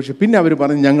പുറകോട്ട് പോയി. പക്ഷെ പിന്നെ അവർ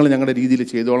പറഞ്ഞ് ഞങ്ങളുടെ രീതിയിൽ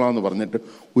ചെയ്തോളാം എന്ന് പറഞ്ഞിട്ട്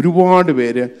ഒരുപാട്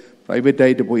പേര്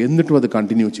പ്രൈവറ്റായിട്ട് പോയി, എന്നിട്ടും അത്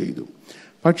കണ്ടിന്യൂ ചെയ്തു.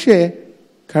 പക്ഷേ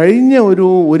കഴിഞ്ഞ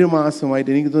ഒരു മാസമായിട്ട്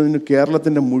എനിക്ക് തോന്നുന്നു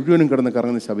കേരളത്തിൻ്റെ മുഴുവനും കിടന്ന്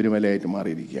കറങ്ങുന്ന ശബരിമലയായിട്ട്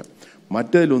മാറിയിരിക്കുക.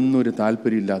 മറ്റതിലൊന്നും ഒരു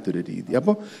താല്പര്യമില്ലാത്തൊരു രീതി.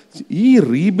 അപ്പോൾ ഈ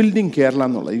റീബിൽഡിങ് കേരള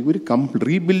എന്നുള്ള ഈ ഒരു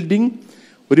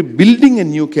ഒരു ബിൽഡിംഗ് എ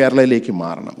ന്യൂ കേരളയിലേക്ക്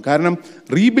മാറണം. കാരണം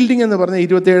റീബിൽഡിംഗ് എന്ന് പറഞ്ഞാൽ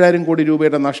 27,000 കോടി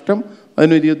രൂപയുടെ നഷ്ടം,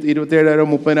 അതിന് 27,000,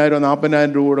 30,000,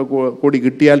 40,000 രൂപയുടെ കോടി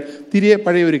കിട്ടിയാൽ തിരികെ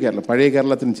പഴയ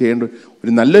കേരളത്തിന് ചെയ്യേണ്ട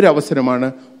ഒരു നല്ലൊരു അവസരമാണ്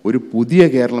ഒരു പുതിയ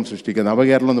കേരളം സൃഷ്ടിക്കുക.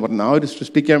 നവകേരളം എന്ന് പറഞ്ഞാൽ ആ ഒരു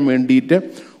സൃഷ്ടിക്കാൻ വേണ്ടിയിട്ട്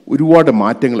ഒരുപാട്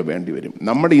മാറ്റങ്ങൾ വേണ്ടി വരും.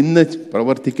 നമ്മുടെ ഇന്ന്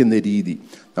പ്രവർത്തിക്കുന്ന രീതി,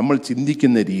 നമ്മൾ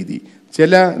ചിന്തിക്കുന്ന രീതി,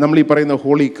 നമ്മൾ ഈ പറയുന്ന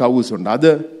ഹോളി കൗസ് ഉണ്ട്,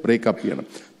 അത് ബ്രേക്കപ്പ് ചെയ്യണം.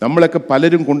 നമ്മളൊക്കെ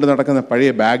പലരും കൊണ്ട് നടക്കുന്ന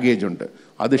പഴയ ബാഗേജ് ഉണ്ട്,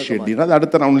 അത് ഷെഡ് ചെയ്യണം. അത്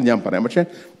അടുത്ത റൗണ്ടിൽ ഞാൻ പറയാം. പക്ഷേ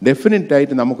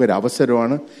ഡെഫിനറ്റായിട്ട് നമുക്കൊരു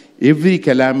അവസരമാണ്. Every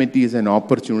calamity is an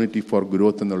opportunity for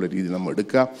growth എന്നുള്ള രീതി നമ്മൾ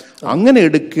എടുക്കുക. അങ്ങനെ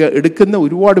എടുക്കുന്ന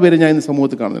ഒരുപാട് പേര് ഞാൻ ഇന്ന്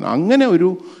സമൂഹത്തിൽ കാണുന്നുണ്ട്. അങ്ങനെ ഒരു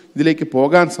ഇതിലേക്ക്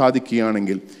പോകാൻ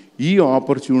സാധിക്കുകയാണെങ്കിൽ ഈ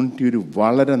ഓപ്പർച്യൂണിറ്റി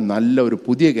വളരെ നല്ല ഒരു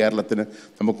പുതിയ കേരളത്തിന്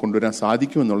നമുക്ക് കൊണ്ടുവരാൻ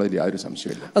സാധിക്കുമെന്നുള്ളതിൽ യാതൊരു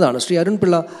സംശയമില്ല. അതാണ് ശ്രീ അരുൺ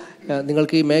പിള്ള,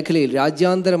 നിങ്ങൾക്ക് ഈ മേഖലയിൽ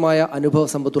രാജ്യാന്തരമായ അനുഭവ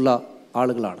സമ്പത്തുള്ള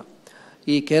ആളുകളാണ്.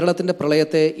 ഈ കേരളത്തിൻ്റെ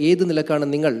പ്രളയത്തെ ഏത് നിലക്കാണ്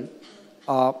നിങ്ങൾ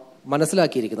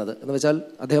മനസ്സിലാക്കിയിരിക്കുന്നത് എന്ന് വെച്ചാൽ,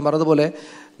 അദ്ദേഹം പറഞ്ഞതുപോലെ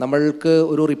നമ്മൾക്ക്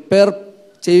ഒരു റിപ്പയർ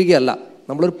ചെയ്യുകയല്ല,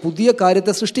 നമ്മളൊരു പുതിയ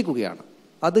കാര്യത്തെ സൃഷ്ടിക്കുകയാണ്.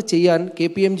 അത് ചെയ്യാൻ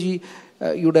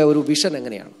KPMG-യുടെ ഒരു വിഷൻ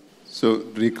എങ്ങനെയാണ്? സോ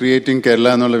റീക്രിയേറ്റിംഗ് കേരള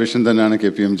എന്നുള്ള വിഷൻ തന്നെയാണ്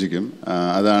KPMG-ക്കും.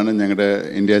 അതാണ് ഞങ്ങളുടെ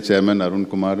ഇന്ത്യ ചെയർമാൻ അരുൺ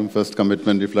കുമാറും ഫസ്റ്റ്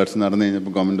കമ്മിറ്റ്മെൻറ്റ്. ഈ ഫ്ലഡ്സ് നടന്നു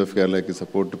കഴിഞ്ഞപ്പോൾ ഗവൺമെൻറ് ഓഫ് കേരളയ്ക്ക്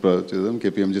സപ്പോർട്ട് ചെയ്തതും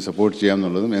KPMG സപ്പോർട്ട്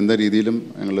ചെയ്യാമെന്നുള്ളതും എന്താ രീതിയിലും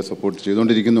ഞങ്ങളെ സപ്പോർട്ട്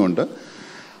ചെയ്തുകൊണ്ടിരിക്കുന്നുമുണ്ട്.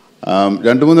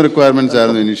 2-3 റിക്വയർമെൻറ്റ്സ്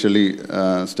ആയിരുന്നു ഇനീഷ്യലി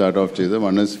സ്റ്റാർട്ട് ഓഫ് ചെയ്ത്.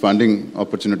 വൺ ഇസ് ഫണ്ടിങ്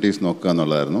ഓപ്പർച്യൂണിറ്റീസ് നോക്കുക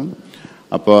എന്നുള്ളതായിരുന്നു.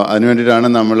 അപ്പോൾ അതിനു വേണ്ടിയിട്ടാണ്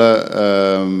നമ്മൾ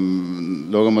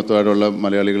ലോകമൊത്തമായിട്ടുള്ള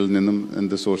മലയാളികളിൽ നിന്നും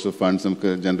എന്ത് സോഴ്സ് ഓഫ് ഫണ്ട്സ് നമുക്ക്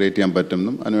ജനറേറ്റ് ചെയ്യാൻ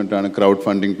പറ്റുമെന്നും അതിനുവേണ്ടിയിട്ടാണ് ക്രൗഡ്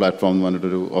ഫണ്ടിങ് പ്ലാറ്റ്ഫോം എന്ന്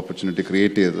പറഞ്ഞിട്ടൊരു ഓപ്പർച്യൂണിറ്റി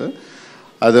ക്രിയേറ്റ് ചെയ്തത്.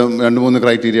 അത് 2-3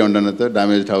 ക്രൈറ്റീരിയ ഉണ്ട് അതിനകത്ത്.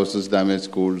 Damaged houses, damage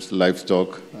schools, life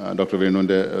stock. Doctor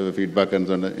വേണുവിൻ്റെ feedback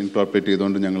അനുസരിച്ച് ഇൻകോർപ്പറേറ്റ്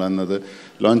ചെയ്തുകൊണ്ട് ഞങ്ങൾ അന്നത്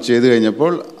ലോഞ്ച് ചെയ്ത്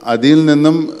കഴിഞ്ഞപ്പോൾ അതിൽ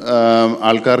നിന്നും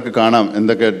ആൾക്കാർക്ക് കാണാം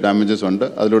എന്തൊക്കെ ഡാമേജസ് ഉണ്ട്,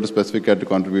 അതിലോട്ട് സ്പെസിഫിക് ആയിട്ട്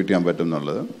കോൺട്രിബ്യൂട്ട് ചെയ്യാൻ പറ്റും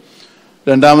എന്നുള്ളത്.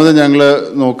 രണ്ടാമത് ഞങ്ങൾ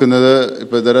നോക്കുന്നത്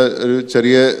ഇപ്പോൾ ഇതര ഒരു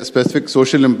ചെറിയ സ്പെസിഫിക്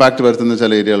സോഷ്യൽ ഇമ്പാക്റ്റ് വരുത്തുന്ന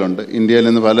ചില ഏരിയകളുണ്ട്. ഇന്ത്യയിൽ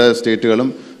നിന്ന് പല സ്റ്റേറ്റുകളും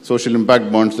സോഷ്യൽ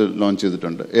ഇമ്പാക്റ്റ് ബോണ്ട്സ് ലോഞ്ച്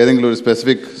ചെയ്തിട്ടുണ്ട്. ഏതെങ്കിലും ഒരു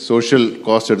സ്പെസിഫിക് സോഷ്യൽ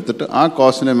കോസ്റ്റ് എടുത്തിട്ട് ആ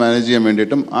കോസ്റ്റിനെ മാനേജ് ചെയ്യാൻ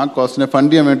വേണ്ടിയിട്ടും ആ കോസ്റ്റിനെ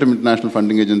ഫണ്ട് ചെയ്യാൻ വേണ്ടിയിട്ടും ഇൻ്റർനാഷണൽ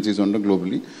ഫണ്ടിങ് ഏജൻസീസ് ഉണ്ട്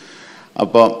ഗ്ലോബലി.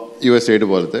 അപ്പോൾ USAID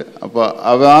പോലത്തെ. അപ്പോൾ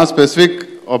ആ സ്പെസിഫിക്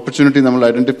ഓപ്പർച്യൂണിറ്റി നമ്മൾ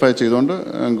ഐഡൻറ്റിഫൈ ചെയ്തുകൊണ്ട്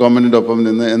ഗവൺമെൻറ്റിൻ്റെ ഒപ്പം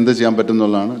നിന്ന് എന്ത് ചെയ്യാൻ പറ്റും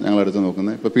എന്നുള്ളതാണ് ഞങ്ങളടുത്ത്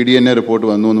നോക്കുന്നത്. ഇപ്പോൾ PDNA റിപ്പോർട്ട്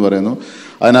വന്നു എന്ന് പറയുന്നു.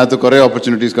 അതിനകത്ത് കുറേ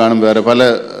ഓപ്പർച്യൂണിറ്റീസ് കാണും. വേറെ പല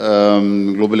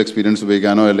ഗ്ലോബൽ എക്സ്പീരിയൻസ്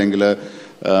ഉപയോഗിക്കാനോ അല്ലെങ്കിൽ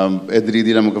ഏത്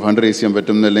രീതിയിൽ നമുക്ക് ഫണ്ട് റേസ് ചെയ്യാൻ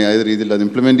പറ്റും, അല്ലെങ്കിൽ ഏത് രീതിയിൽ അത്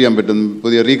ഇംപ്ലിമെൻറ്റ് ചെയ്യാൻ പറ്റും.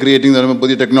 പുതിയ റീക്രിയേറ്റിംഗ് എന്ന് പറയുമ്പോൾ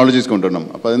പുതിയ ടെക്നോളജീസ് കൊണ്ടുവരണം.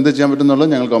 അപ്പോൾ അതെന്ത് ചെയ്യാൻ പറ്റും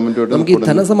എന്നുള്ളത് ഞങ്ങൾ ഗവൺമെൻറ്റുമായിട്ട്. നമുക്ക് ഈ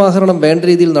ധനസമാഹരണം വേണ്ട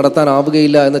രീതിയിൽ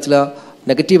നടത്താനാവുകയില്ല എന്ന ചില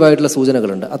നെഗറ്റീവായിട്ടുള്ള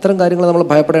സൂചനകളുണ്ട്. അത്തരം കാര്യങ്ങൾ നമ്മൾ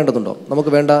ഭയപ്പെടേണ്ടതുണ്ടോ?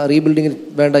 നമുക്ക് വേണ്ട റീബിൽഡിങ്ങിന്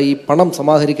വേണ്ട ഈ പണം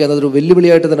സമാഹരിക്കുക എന്നതൊരു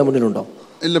വെല്ലുവിളിയായിട്ട് തന്നെ മുന്നിലുണ്ടോ?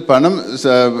 ഇല്ല, പണം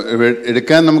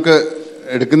എടുക്കാൻ നമുക്ക്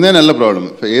എടുക്കുന്നതിനല്ല പ്രോബ്ലം.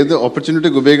 ഏത്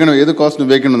ഓപ്പർച്യൂണിറ്റിക്ക് ഉപയോഗിക്കണം, ഏത് കോസ്റ്റിന്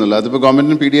ഉപയോഗിക്കണം എന്നുള്ള. അതിപ്പോൾ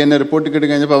ഗവൺമെൻറ്റിന് PDNA റിപ്പോർട്ട് കിട്ടി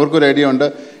കഴിഞ്ഞപ്പോൾ അവർക്കൊരു ഐഡിയ ഉണ്ട്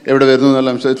എവിടെ വരുന്നു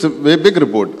എന്നുള്ള അംശം. It's A big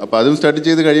report. അപ്പോൾ അതും സ്റ്റഡി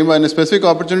ചെയ്ത് കഴിയുമ്പോൾ അതിന് സ്പെസിഫിക്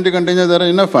ഓപ്പർച്യൂണിറ്റി കണ്ടു കഴിഞ്ഞാൽ വേറെ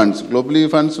enough funds, globally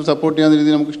funds support ചെയ്യാൻ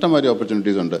രീതിയിൽ നമുക്ക് ഇഷ്ടംമാതിരി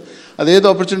ഓപ്പർച്യൂണിറ്റീസ് ഉണ്ട്. അത് ഏത്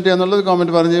ഓപ്പർച്യൂണിറ്റി ആണെന്നുള്ളത്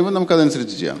ഗവൺമെൻറ് പറഞ്ഞു കഴിയുമ്പോൾ നമുക്ക്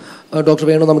അതനുസരിച്ച് ചെയ്യാം. ഡോക്ടർ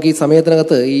വേണു, നമുക്ക് ഈ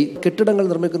സമയത്തിനകത്ത് ഈ കെട്ടിടങ്ങൾ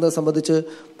നിർമ്മിക്കുന്നത് സംബന്ധിച്ച്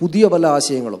പുതിയ പല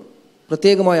ആശയങ്ങളും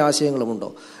പ്രത്യേകമായ ആശയങ്ങളുമുണ്ടോ?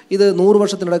 ഇത് 100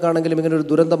 വർഷത്തിനിടക്കാണെങ്കിലും ഇങ്ങനെ ഒരു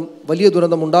ദുരന്തം, വലിയ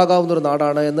ദുരന്തം ഉണ്ടാകാവുന്ന ഒരു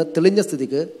നാടാണ് എന്ന് തെളിഞ്ഞ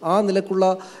സ്ഥിതിക്ക് ആ നിലക്കുള്ള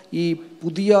ഈ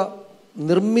പുതിയ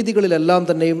നിർമ്മിതികളിലെല്ലാം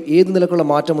തന്നെയും ഏത് നിലക്കുള്ള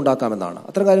മാറ്റം ഉണ്ടാക്കാമെന്നാണ്.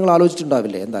 അത്തരം കാര്യങ്ങൾ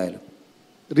ആലോചിച്ചിട്ടുണ്ടാവില്ലേ? എന്തായാലും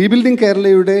റീബിൽഡിംഗ്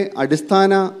കേരളയുടെ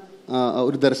അടിസ്ഥാന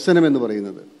ഒരു ദർശനം എന്ന്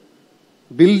പറയുന്നത്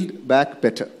ബിൽഡ് ബാക്ക്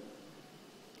ബെറ്റർ.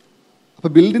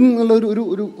 അപ്പോൾ ബിൽഡിംഗ് എന്നുള്ള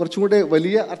ഒരു കുറച്ചും കൂടെ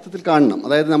വലിയ അർത്ഥത്തിൽ കാണണം.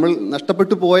 അതായത് നമ്മൾ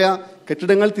നഷ്ടപ്പെട്ടു പോയ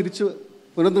കെട്ടിടങ്ങൾ തിരിച്ച്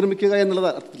പുനർനിർമ്മിക്കുക എന്നുള്ള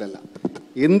അർത്ഥത്തിലല്ല.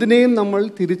 എന്തിനേയും നമ്മൾ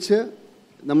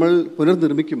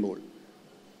പുനർനിർമ്മിക്കുമ്പോൾ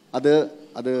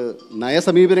അത്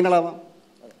നയസമീപനങ്ങളാവാം,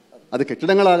 അത്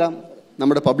കെട്ടിടങ്ങളാകാം,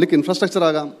 നമ്മുടെ പബ്ലിക് ഇൻഫ്രാസ്ട്രക്ചർ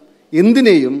ആകാം.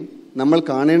 എന്തിനേയും നമ്മൾ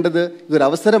കാണേണ്ടത്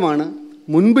ഇതൊരവസരമാണ്,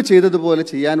 മുൻപ് ചെയ്തതുപോലെ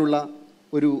ചെയ്യാനുള്ള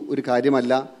ഒരു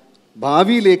കാര്യമല്ല,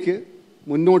 ഭാവിയിലേക്ക്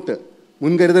മുന്നോട്ട്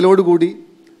മുൻകരുതലോടുകൂടി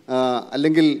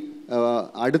അല്ലെങ്കിൽ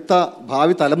അടുത്ത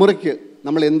ഭാവി തലമുറയ്ക്ക്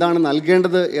നമ്മൾ എന്താണ്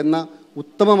നൽകേണ്ടത് എന്ന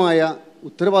ഉത്തമമായ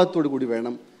ഉത്തരവാദിത്തോടു കൂടി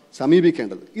വേണം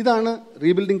സമീപിക്കേണ്ടത്. ഇതാണ്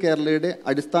റീബിൽഡിംഗ് കേരളയുടെ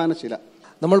അടിസ്ഥാന ശില.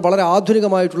 നമ്മൾ വളരെ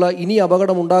ആധുനികമായിട്ടുള്ള ഇനി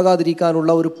അപകടം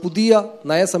ഉണ്ടാകാതിരിക്കാനുള്ള ഒരു പുതിയ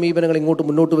നയസമീപനങ്ങൾ ഇങ്ങോട്ട്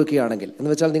മുന്നോട്ട് വെക്കുകയാണെങ്കിൽ, എന്ന്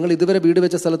വെച്ചാൽ നിങ്ങൾ ഇതുവരെ വീട്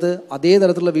വെച്ച സ്ഥലത്ത് അതേ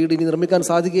തരത്തിലുള്ള വീട് ഇനി നിർമ്മിക്കാൻ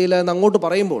സാധിക്കുകയില്ല എന്ന് അങ്ങോട്ട്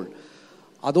പറയുമ്പോൾ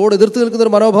അതോട് എതിർത്ത് നിൽക്കുന്ന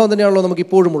ഒരു മനോഭാവം തന്നെയാണല്ലോ നമുക്ക്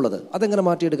ഇപ്പോഴും ഉള്ളത്. അതെങ്ങനെ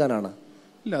മാറ്റിയെടുക്കാനാണ്?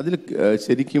 ഇല്ല, അതിൽ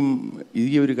ശരിക്കും ഈ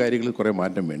ഒരു കാര്യങ്ങളിൽ കുറേ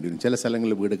മാറ്റം വേണ്ടി വരും. ചില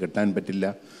സ്ഥലങ്ങളിൽ വീട് കെട്ടാൻ പറ്റില്ല,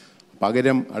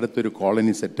 പകരം അടുത്തൊരു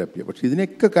കോളനി സെറ്റപ്പ് ചെയ്യുക. പക്ഷെ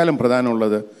ഇതിനൊക്കെ കാലം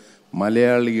പ്രധാനമുള്ളത്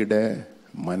മലയാളിയുടെ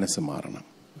മനസ്സ് മാറണം,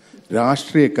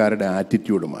 രാഷ്ട്രീയക്കാരുടെ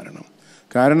ആറ്റിറ്റ്യൂഡ് മാറണം.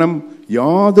 കാരണം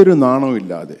യാതൊരു നാണവും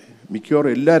ഇല്ലാതെ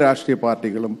മിക്കവാറും എല്ലാ രാഷ്ട്രീയ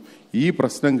പാർട്ടികളും ഈ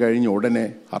പ്രശ്നം കഴിഞ്ഞ് ഉടനെ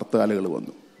ഹർത്താലുകൾ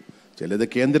വന്നു. ചിലത്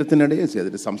കേന്ദ്രത്തിനിടയിൽ,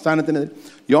 ചിലത് സംസ്ഥാനത്തിനെതിരെ,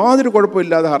 യാതൊരു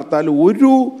കുഴപ്പമില്ലാതെ ഹർത്താൽ.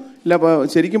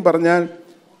 ശരിക്കും പറഞ്ഞാൽ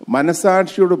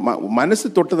മനസാക്ഷിയോട് മനസ്സ്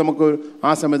തൊട്ട് നമുക്ക്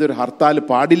ആ സമയത്ത് ഒരു ഹർത്താൽ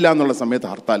പാടില്ല എന്നുള്ള സമയത്ത്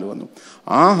ഹർത്താൽ വന്നു.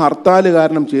 ആ ഹർത്താൽ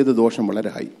കാരണം ചെയ്ത ദോഷം വളരെ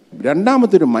ഹൈ.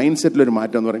 രണ്ടാമത്തെ ഒരു മൈൻഡ് സെറ്റിലൊരു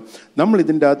മാറ്റം എന്ന് പറയും, നമ്മൾ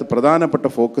ഇതിൻ്റെ അകത്ത് പ്രധാനപ്പെട്ട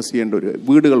ഫോക്കസ് ചെയ്യേണ്ട ഒരു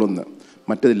വീടുകളൊന്ന്,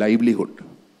 മറ്റേത് ലൈവ്ലിഹുഡ്.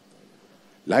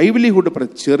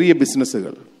 ചെറിയ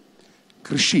ബിസിനസ്സുകൾ,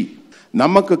 കൃഷി.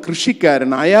 നമുക്ക് കൃഷിക്കാരൻ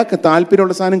അയാൾക്ക്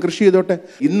താല്പര്യമുള്ള സാധനം കൃഷി ചെയ്തോട്ടെ.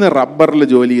 ഇന്ന് റബ്ബറിൽ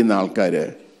ജോലി ചെയ്യുന്ന ആൾക്കാർ,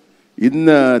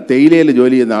 ഇന്ന് തേയിലയിൽ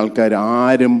ജോലി ചെയ്യുന്ന ആൾക്കാർ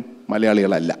ആരും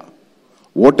മലയാളികളല്ല.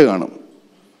 വോട്ട് കാണും,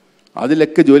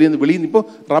 അതിലൊക്കെ ജോലി ചെയ്യുന്ന വെളിയിൽ. ഇപ്പോൾ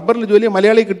റബ്ബറിൽ ജോലി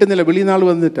മലയാളി കിട്ടുന്നില്ല, വെളിയിൽ നാൾ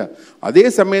വന്നിട്ട്. അതേ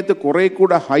സമയത്ത് കുറേ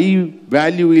കൂടെ ഹൈ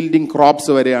വാല്യൂ ഈൽഡിങ്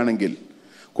ക്രോപ്സ് വരികയാണെങ്കിൽ,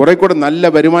 കുറേ കൂടെ നല്ല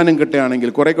വരുമാനം കിട്ടുകയാണെങ്കിൽ,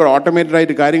 കുറേ കൂടെ ഓട്ടോമേറ്റഡ്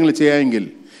ആയിട്ട് കാര്യങ്ങൾ ചെയ്യാമെങ്കിൽ,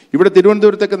 ഇവിടെ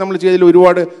തിരുവനന്തപുരത്തൊക്കെ നമ്മൾ ചെയ്തതിൽ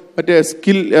ഒരുപാട് മറ്റേ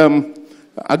സ്കിൽ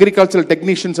അഗ്രികൾച്ചറൽ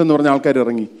ടെക്നീഷ്യൻസ് എന്ന് പറഞ്ഞ ആൾക്കാർ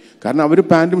ഇറങ്ങി. കാരണം അവർ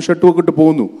പാൻറ്റും ഷർട്ടും ഒക്കെ ഇട്ട്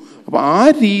പോകുന്നു. അപ്പോൾ ആ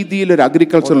രീതിയിലൊരു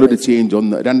അഗ്രികൾച്ചറിൽ ഒരു ചേഞ്ച്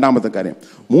ഒന്ന്. രണ്ടാമത്തെ കാര്യം.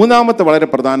 മൂന്നാമത്തെ വളരെ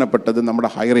പ്രധാനപ്പെട്ടത് നമ്മുടെ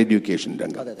ഹയർ എഡ്യൂക്കേഷൻ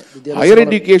രംഗം. ഹയർ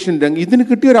എഡ്യൂക്കേഷൻ രംഗം ഇതിന്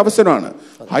കിട്ടിയൊരു അവസരമാണ്.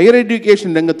 ഹയർ എഡ്യൂക്കേഷൻ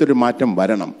രംഗത്തൊരു മാറ്റം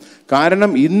വരണം.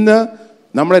 കാരണം ഇന്ന്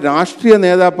നമ്മുടെ രാഷ്ട്രീയ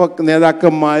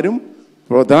നേതാക്കന്മാരും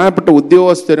പ്രധാനപ്പെട്ട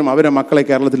ഉദ്യോഗസ്ഥരും അവരെ മക്കളെ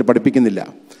കേരളത്തിൽ പഠിപ്പിക്കുന്നില്ല,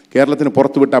 കേരളത്തിന്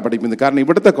പുറത്തു വിട്ടാൽ പഠിക്കുന്നത്. കാരണം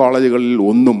ഇവിടുത്തെ കോളേജുകളിൽ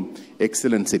ഒന്നും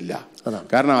എക്സലൻസ് ഇല്ല.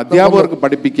 കാരണം അധ്യാപകർക്ക്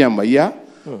പഠിപ്പിക്കാൻ വയ്യ.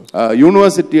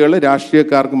 യൂണിവേഴ്സിറ്റികൾ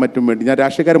രാഷ്ട്രീയക്കാർക്കും മറ്റും വേണ്ടി, ഞാൻ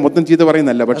രാഷ്ട്രീയക്കാരെ മൊത്തം ചെയ്ത്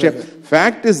പറയുന്നല്ല, പക്ഷേ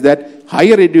fact is that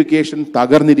higher education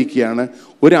തകർന്നിരിക്കുകയാണ്.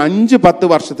 ഒരു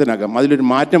 5-10 വർഷത്തിനകം അതിലൊരു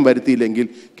മാറ്റം വരുത്തിയില്ലെങ്കിൽ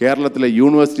കേരളത്തിലെ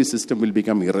university system will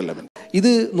become irrelevant.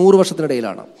 ഇത് 100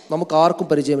 വർഷത്തിനിടയിലാണ്, നമുക്ക് ആർക്കും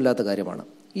പരിചയമില്ലാത്ത കാര്യമാണ്.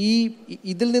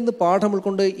 ഇതിൽ നിന്ന് പാഠം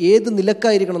ഉൾക്കൊണ്ട് ഏത്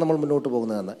നിലക്കായിരിക്കണം നമ്മൾ മുന്നോട്ട്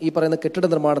പോകുന്നതെന്ന്, ഈ പറയുന്ന കെട്ടിട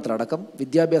നിർമ്മാണത്തിലടക്കം,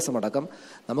 വിദ്യാഭ്യാസമടക്കം,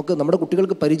 നമുക്ക് നമ്മുടെ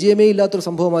കുട്ടികൾക്ക് പരിചയമേ ഇല്ലാത്തൊരു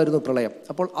സംഭവമായിരുന്നു പ്രളയം.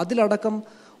 അപ്പോൾ അതിലടക്കം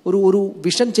ഒരു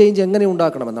വിഷൻ ചേഞ്ച് എങ്ങനെ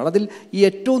ഉണ്ടാക്കണമെന്നാണ്. അതിൽ ഈ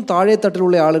ഏറ്റവും താഴെ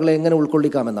തട്ടിലുള്ള ആളുകളെ എങ്ങനെ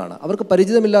ഉൾക്കൊള്ളിക്കാമെന്നാണ്. അവർക്ക്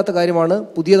പരിചിതമില്ലാത്ത കാര്യമാണ്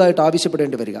പുതിയതായിട്ട്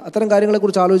ആവശ്യപ്പെടേണ്ടി വരിക. അത്തരം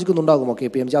കാര്യങ്ങളെക്കുറിച്ച് ആലോചിക്കുന്നുണ്ടാകുമോ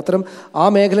KPMG? അത്തരം ആ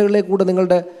മേഖലകളിലേക്ക് കൂടെ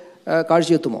നിങ്ങളുടെ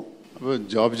കാഴ്ചയെത്തുമോ? അപ്പോൾ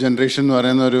ജോബ് ജനറേഷൻ എന്ന്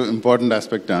പറയുന്ന ഒരു ഇമ്പോർട്ടൻ്റ്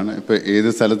ആസ്പെക്റ്റ് ആണ്. ഇപ്പോൾ ഏത്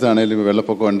സ്ഥലത്താണെങ്കിലും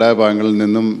വെള്ളപ്പൊക്കം ഉണ്ടായ ഭാഗങ്ങളിൽ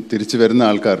നിന്നും തിരിച്ചു വരുന്ന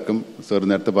ആൾക്കാർക്കും സാർ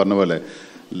നേരത്തെ പറഞ്ഞ പോലെ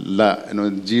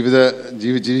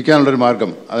ജീവിക്കാനുള്ളൊരു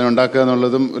മാർഗം അതിനുണ്ടാക്കുക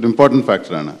എന്നുള്ളതും ഒരു ഇമ്പോർട്ടൻറ്റ്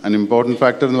ഫാക്ടറാണ്. ആൻഡ് ഇമ്പോർട്ടൻറ്റ്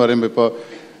ഫാക്ടർ എന്ന് പറയുമ്പോൾ ഇപ്പോൾ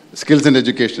സ്കിൽസ് ആൻഡ്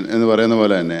എഡ്യൂക്കേഷൻ എന്ന് പറയുന്ന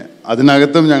പോലെ തന്നെ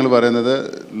അതിനകത്തും ഞങ്ങൾ പറയുന്നത്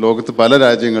ലോകത്ത് പല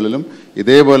രാജ്യങ്ങളിലും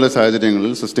ഇതേപോലെ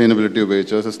സാഹചര്യങ്ങളിൽ സസ്റ്റൈനബിലിറ്റി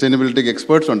ഉപയോഗിച്ചോ, സസ്റ്റൈനബിലിറ്റിക്ക്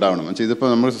എക്സ്പേർട്സ് ഉണ്ടാവണം. ഇതിപ്പോൾ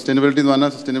നമ്മൾ സസ്റ്റൈനബിലിറ്റി എന്ന്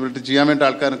പറഞ്ഞാൽ സസ്റ്റൈനബിലിറ്റി ചെയ്യാൻ വേണ്ടി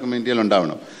ആൾക്കാർക്ക് ഇന്ത്യയിൽ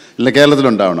ഉണ്ടാവണം, ഇല്ല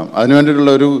കേരളത്തിലുണ്ടാവണം. അതിന്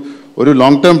വേണ്ടിയിട്ടുള്ള ഒരു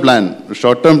long term plan,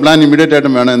 short term plan immediate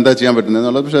ആയിട്ടും വേണം എന്താ ചെയ്യാൻ പറ്റുന്നത്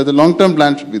എന്നുള്ളത്. പക്ഷേ അത് long term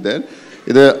plan should be there.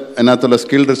 ഇത് അതിനകത്തുള്ള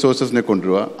സ്കിൽഡ് റിസോഴ്സസിനെ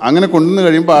കൊണ്ടുവരിക. അങ്ങനെ കൊണ്ടുവന്ന്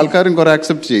കഴിയുമ്പോൾ ആൾക്കാരും കുറേ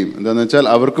അക്സെപ്റ്റ് ചെയ്യും. എന്താണെന്ന് വെച്ചാൽ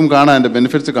അവർക്കും കാണാം, അതിൻ്റെ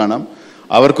ബെനിഫിറ്റ്സ് കാണാം,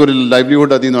 അവർക്കൊരു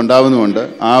ലൈവ്ലിഹുഡ് അതിൽ നിന്ന് ഉണ്ടാവുന്നുമുണ്ട്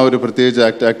ആ ഒരു പ്രത്യേകിച്ച്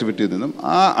ആക്ടിവിറ്റിയിൽ നിന്നും.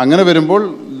 അങ്ങനെ വരുമ്പോൾ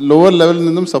ലോവർ ലെവലിൽ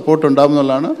നിന്നും സപ്പോർട്ട് ഉണ്ടാവും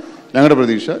എന്നുള്ളതാണ് ഞങ്ങളുടെ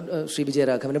പ്രതീക്ഷ. ശ്രീ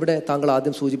വിജയരാഘവൻ, ഇവിടെ താങ്കൾ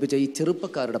ആദ്യം സൂചിപ്പിച്ച ഈ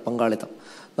ചെറുപ്പക്കാരുടെ പങ്കാളിത്തം,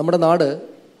 നമ്മുടെ നാട്,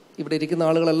 ഇവിടെ ഇരിക്കുന്ന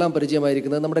ആളുകളെല്ലാം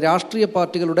പരിചയമായിരിക്കുന്നത് നമ്മുടെ രാഷ്ട്രീയ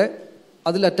പാർട്ടികളുടെ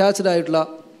അതിൽ അറ്റാച്ച്ഡ് ആയിട്ടുള്ള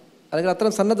അല്ലെങ്കിൽ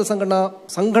അത്തരം സന്നദ്ധ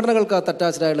സംഘടനകൾക്കകത്ത്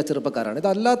അറ്റാച്ച്ഡ് ആയിട്ടുള്ള ചെറുപ്പക്കാരാണ്.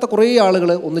 ഇതല്ലാത്ത കുറേ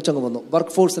ആളുകൾ ഒന്നിച്ചങ്ങ് വന്നു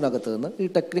വർക്ക് ഫോഴ്സിനകത്ത് നിന്ന്, ഈ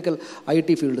ടെക്നിക്കൽ IT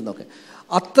ഫീൽഡിൽ നിന്നൊക്കെ.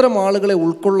 അത്തരം ആളുകളെ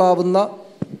ഉൾക്കൊള്ളാവുന്ന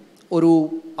ഒരു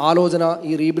ആലോചന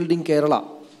ഈ റീബിൽഡിംഗ്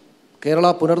കേരള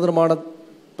പുനർനിർമ്മാണ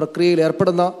പ്രക്രിയയിൽ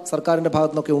ഏർപ്പെടുന്ന സർക്കാരിൻ്റെ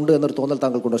ഭാഗത്തു നിന്നൊക്കെ ഉണ്ട് എന്നൊരു തോന്നൽ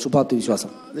താങ്കൾക്കുണ്ടോ? ശുഭാപ്തി വിശ്വാസം?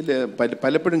 അതിൽ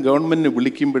പലപ്പോഴും ഗവൺമെൻറ്റിന്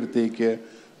വിളിക്കുമ്പോഴത്തേക്ക്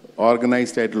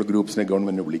ഓർഗനൈസ്ഡ് ആയിട്ടുള്ള ഗ്രൂപ്പ്സിനെ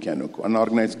ഗവൺമെൻറ്റിന് വിളിക്കാൻ നോക്കും,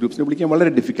 അൺഓർഗനൈസ്ഡ് ഗ്രൂപ്പ്സിനെ വിളിക്കാൻ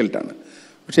വളരെ ഡിഫിക്കൽട്ടാണ്.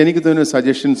 പക്ഷേ എനിക്ക് തോന്നുന്നു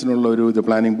സജഷൻസിനുള്ള ഇത്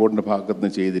പ്ലാനിംഗ് ബോർഡിൻ്റെ ഭാഗത്ത്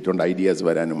നിന്ന് ചെയ്തിട്ടുണ്ട്, ഐഡിയാസ്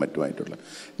വരാനും മറ്റുമായിട്ടുള്ള.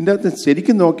 ഇതിൻ്റെ അകത്ത്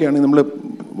ശരിക്കും നോക്കുകയാണെങ്കിൽ നമ്മൾ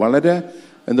വളരെ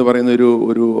എന്താ പറയുന്ന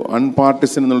ഒരു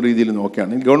അൺപാർട്ടിസൺ എന്നുള്ള രീതിയിൽ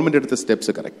നോക്കുകയാണെങ്കിൽ ഗവൺമെൻറ് എടുത്ത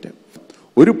സ്റ്റെപ്സ് കറക്റ്റ്.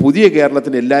 ഒരു പുതിയ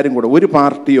കേരളത്തിന് എല്ലാവരും കൂടെ, ഒരു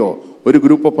പാർട്ടിയോ ഒരു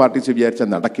ഗ്രൂപ്പ് ഓഫ് പാർട്ടീസ് വിചാരിച്ചാൽ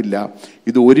നടക്കില്ല.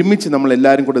 ഇത് ഒരുമിച്ച് നമ്മൾ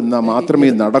എല്ലാവരും കൂടെ നിന്നാൽ മാത്രമേ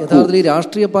നടക്കൂ.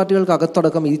 രാഷ്ട്രീയ പാർട്ടികൾക്ക്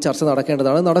അകത്തടക്കം ഈ ചർച്ച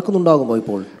നടക്കേണ്ടതാണ്. നടക്കുന്നുണ്ടാകുമോ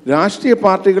ഇപ്പോൾ? രാഷ്ട്രീയ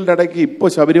പാർട്ടികളുടെ ഇടയ്ക്ക് ഇപ്പോൾ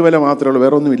ശബരിമല മാത്രമേ ഉള്ളൂ,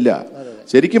 വേറെ ഒന്നുമില്ല.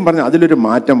 ശരിക്കും പറഞ്ഞാൽ അതിലൊരു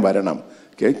മാറ്റം വരണം.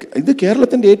 ഇത്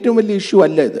കേരളത്തിൻ്റെ ഏറ്റവും വലിയ ഇഷ്യൂ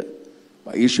അല്ല. ഇത്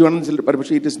ഇഷ്യൂ ആണെന്ന്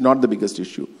പക്ഷേ it is not the biggest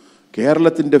issue.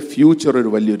 കേരളത്തിൻ്റെ ഫ്യൂച്ചർ ഒരു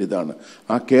വലിയൊരു ഇതാണ്.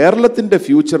 ആ കേരളത്തിൻ്റെ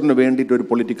ഫ്യൂച്ചറിന് വേണ്ടിയിട്ട് ഒരു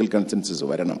പൊളിറ്റിക്കൽ കൺസെൻസസ്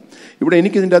വരണം. ഇവിടെ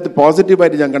എനിക്ക് ഇതിൻ്റെ അകത്ത്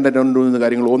പോസിറ്റീവായിട്ട് ഞാൻ കണ്ട 2-3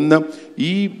 കാര്യങ്ങൾ. ഒന്ന്,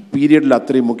 ഈ പീരീഡിൽ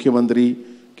അത്രയും മുഖ്യമന്ത്രി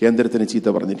കേന്ദ്രത്തിന് ചീത്ത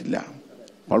പറഞ്ഞിട്ടില്ല.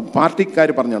 പാർട്ടിക്കാർ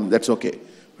പറഞ്ഞാണ്, ദാറ്റ്സ് ഓക്കെ.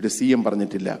 പക്ഷേ CM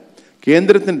പറഞ്ഞിട്ടില്ല.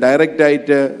 കേന്ദ്രത്തിന്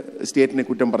ഡയറക്റ്റായിട്ട് കുറച്ച്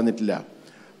കുറ്റം പറഞ്ഞിട്ടില്ല.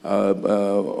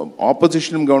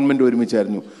 ഓപ്പോസിഷനും ഗവൺമെൻറ്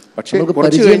ഒരുമിച്ചായിരുന്നു. പക്ഷേ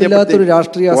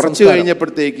കുറച്ച്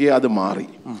കഴിഞ്ഞപ്പോഴത്തേക്ക് അത് മാറി.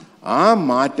 ആ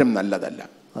മാറ്റം നല്ലതല്ല.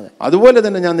 അതുപോലെ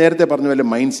തന്നെ ഞാൻ നേരത്തെ പറഞ്ഞ പോലെ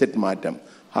മൈൻഡ് സെറ്റ് മാറ്റം.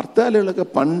 ഹർത്താലുകളൊക്കെ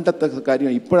പണ്ടത്തെ കാര്യം.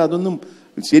 ഇപ്പോഴതൊന്നും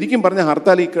ശരിക്കും പറഞ്ഞ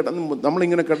ഹർത്താൽ ഈ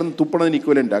നമ്മളിങ്ങനെ കിടന്ന് തുപ്പണതിന്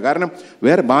ഇക്വലൻ്റാണ്. കാരണം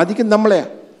വേറെ ബാധിക്കും നമ്മളെയാ.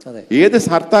 ഏത്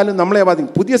ഹർത്താലും നമ്മളെ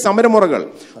ബാധിക്കും. പുതിയ സമരമുറകൾ,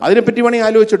 അതിനെപ്പറ്റി വേണമെങ്കിൽ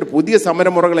ആലോചിച്ചോട്ട്. പുതിയ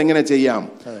സമരമുറകൾ എങ്ങനെ ചെയ്യാം,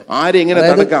 ആരെ എങ്ങനെ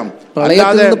തടുക്കാം.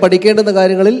 അല്ലാതെ പഠിക്കേണ്ടുന്ന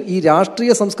കാര്യങ്ങളിൽ ഈ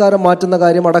രാഷ്ട്രീയ സംസ്കാരം മാറ്റുന്ന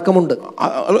കാര്യം അടക്കമുണ്ട്.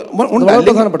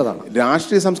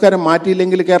 രാഷ്ട്രീയ സംസ്കാരം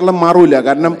മാറ്റിയില്ലെങ്കിൽ കേരളം മാറൂല.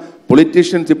 കാരണം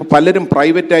പൊളിറ്റീഷ്യൻസ് ഇപ്പോൾ പലരും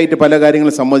പ്രൈവറ്റായിട്ട് പല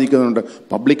കാര്യങ്ങളും സമ്മതിക്കുന്നുണ്ട്.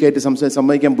 പബ്ലിക്കായിട്ട്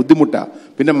സമ്മതിക്കാൻ ബുദ്ധിമുട്ടാണ്.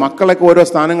 പിന്നെ മക്കളൊക്കെ ഓരോ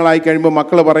സ്ഥാനങ്ങളായി കഴിയുമ്പോൾ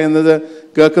മക്കൾ പറയുന്നത്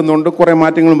കേൾക്കുന്നുണ്ട്, കുറേ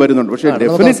മാറ്റങ്ങളും വരുന്നുണ്ട്. പക്ഷേ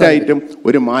ഡെഫിനറ്റ് ആയിട്ടും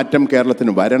ഒരു മാറ്റം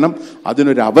കേരളത്തിന് വരണം.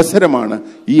 അതിനൊരു അവസരമാണ്.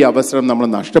 ഈ അവസരം നമ്മൾ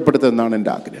നഷ്ടപ്പെടുത്തുന്നതാണ്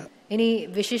എൻ്റെ ആഗ്രഹം. ഇനി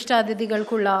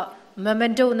വിശിഷ്ടാതിഥികൾക്കുള്ള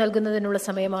മെമന്റോ നൽകുന്നതിനുള്ള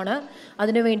സമയമാണ്.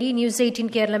 അതിനുവേണ്ടി ന്യൂസ്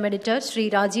 18 കേരളം എഡിറ്റർ ശ്രീ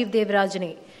രാജീവ്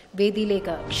ദേവരാജിനെ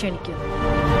വേദിയിലേക്ക് ക്ഷണിക്കുന്നു.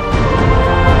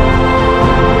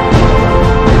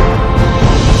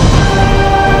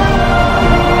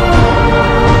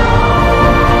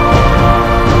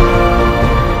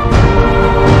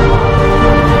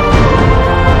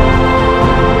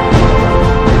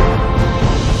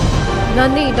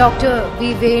 നന്ദി doctor V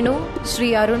Venu, Shri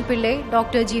Arun Pillai,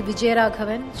 doctor G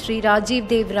Vijayaraghavan, Shri Rajeev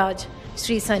Devaraj,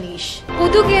 Shri Saneesh.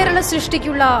 പുതുകേരള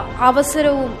സൃഷ്ടിക്കുള്ള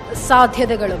അവസരവും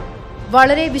സാധ്യതകളും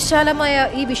വളരെ വിശാലമായ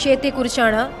ഈ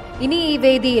വിഷയത്തെക്കുറിച്ചാണ് ഇനി ഈ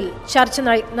വേദിയിൽ ചർച്ച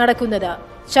നടക്കുന്നത്.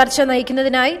 ചർച്ച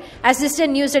നയിക്കുന്നതിനായി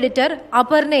അസിസ്റ്റന്റ് ന്യൂസ് എഡിറ്റർ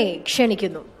അപർണയെ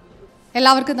ക്ഷണിക്കുന്നു.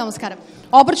 എല്ലാവർക്കും നമസ്കാരം.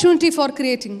 Opportunity for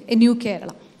creating A new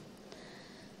Kerala.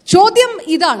 ചോദ്യം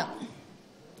ഇതാണ്: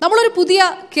 നമ്മളൊരു പുതിയ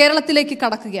കേരളത്തിലേക്ക്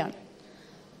കടക്കുകയാണ്.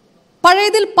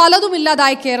 പഴയതിൽ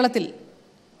പലതുമില്ലാതായ കേരളത്തിൽ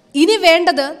ഇനി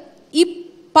വേണ്ടത് ഈ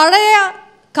പഴയ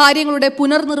കാര്യങ്ങളുടെ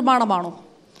പുനർനിർമ്മാണമാണോ,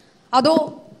 അതോ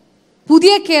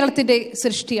പുതിയ കേരളത്തിൻ്റെ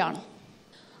സൃഷ്ടിയാണോ?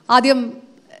 ആദ്യം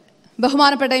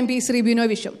ബഹുമാനപ്പെട്ട MP ശ്രീ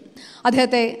ബിനോയ് വിശ്വം,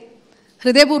 അദ്ദേഹത്തെ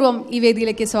ഹൃദയപൂർവ്വം ഈ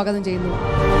വേദിയിലേക്ക് സ്വാഗതം ചെയ്യുന്നു.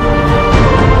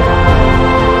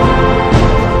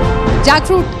 Jack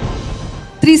fruit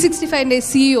 365ന്റെ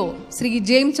CEO Shri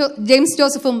James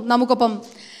ജോസഫും നമുക്കൊപ്പം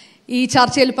ഈ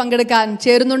ചർച്ചയിൽ പങ്കെടുക്കാൻ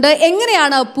ചേരുന്നുണ്ട്.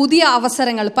 എങ്ങനെയാണ് പുതിയ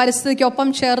അവസരങ്ങൾ പരിസ്ഥിതിക്കൊപ്പം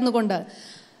ചേർന്നുകൊണ്ട്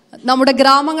നമ്മുടെ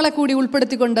ഗ്രാമങ്ങളെ കൂടി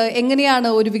ഉൾപ്പെടുത്തിക്കൊണ്ട് എങ്ങനെയാണ്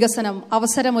ഒരു വികസനം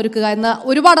അവസരം ഒരുക്കുക എന്ന്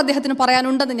ഒരുപാട് അദ്ദേഹത്തിന്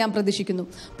പറയാനുണ്ടെന്ന് ഞാൻ പ്രതീക്ഷിക്കുന്നു.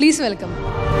 Please welcome.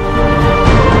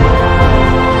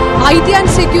 IT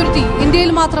and security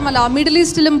ഇന്ത്യയിൽ മാത്രമല്ല മിഡിൽ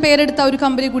ഈസ്റ്റിലും പേരെടുത്ത ഒരു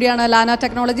കമ്പനി കൂടിയാണ് ലാന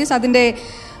ടെക്നോളജീസ്. അതിൻ്റെ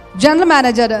ജനറൽ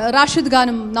മാനേജർ റാഷിദ്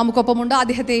ഖാനും നമുക്കൊപ്പമുണ്ട്.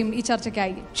 അദ്ദേഹത്തെയും ഈ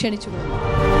ചർച്ചയ്ക്കായി ക്ഷണിച്ചുകൊള്ളുന്നു.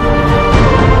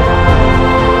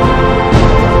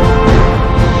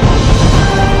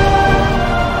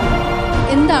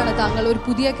 എന്താണ് താങ്കൾ ഒരു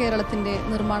പുതിയ കേരളത്തിന്റെ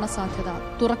നിർമ്മാണ സാധ്യത,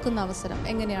 തുറക്കുന്ന അവസരം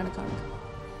എങ്ങനെയാണ് കാണുക?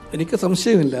 എനിക്ക്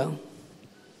സംശയമില്ല,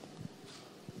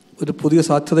 ഒരു പുതിയ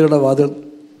സാധ്യതയുടെ വാതിൽ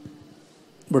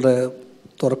ഇവിടെ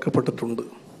തുറക്കപ്പെട്ടിട്ടുണ്ട്.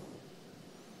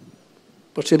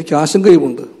 പക്ഷെ എനിക്ക്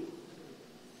ആശങ്കയുമുണ്ട്.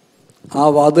 ആ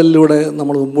വാതിലിലൂടെ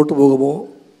നമ്മൾ മുമ്പോട്ട് പോകുമോ,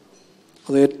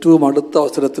 അത് ഏറ്റവും അടുത്ത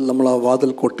അവസരത്തിൽ നമ്മൾ ആ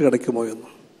വാതിൽ കൊട്ടിയടയ്ക്കുമോ എന്ന്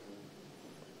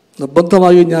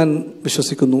നിർബന്ധമായും ഞാൻ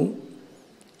വിശ്വസിക്കുന്നു.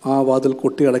 ആ വാതിൽ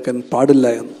കൊട്ടിയടയ്ക്കാൻ പാടില്ല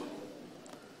എന്ന്.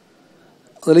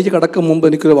 അതിലേക്ക് കടക്കും മുമ്പ്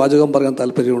എനിക്കൊരു വാചകം പറയാൻ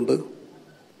താല്പര്യമുണ്ട്.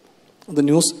 അത്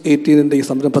News 18ൻ്റെ ഈ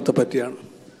സംരംഭത്തെ പറ്റിയാണ്.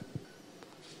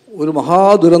 ഒരു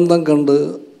മഹാദുരന്തം കണ്ട്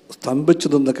സ്തംഭിച്ചു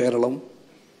നിന്ന കേരളം,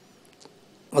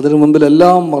 അതിനു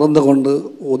മുമ്പിലെല്ലാം മറന്നുകൊണ്ട്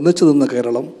ഒന്നിച്ചു നിന്ന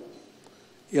കേരളം,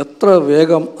 എത്ര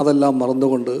വേഗം അതെല്ലാം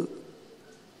മറന്നുകൊണ്ട്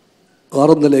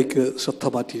വേറൊന്നിലേക്ക് ശ്രദ്ധ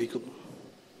മാറ്റിയിരിക്കുന്നു.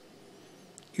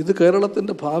 ഇത്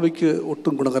കേരളത്തിൻ്റെ ഭാവിക്ക്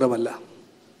ഒട്ടും ഗുണകരമല്ല.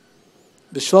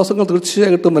 വിശ്വാസങ്ങൾ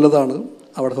തീർച്ചയായിട്ടും വലുതാണ്.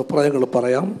 അവിടെ അഭിപ്രായങ്ങൾ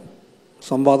പറയാം,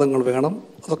 സംവാദങ്ങൾ വേണം,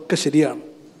 അതൊക്കെ ശരിയാണ്.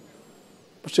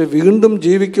 പക്ഷേ വീണ്ടും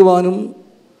ജീവിക്കുവാനും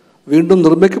വീണ്ടും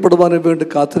നിർമ്മിക്കപ്പെടുവാനും വേണ്ടി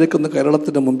കാത്തിരിക്കുന്ന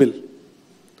കേരളത്തിൻ്റെ മുമ്പിൽ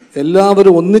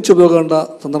എല്ലാവരും ഒന്നിച്ചു പോകേണ്ട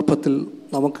സന്ദർഭത്തിൽ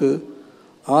നമുക്ക്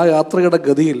ആ യാത്രയുടെ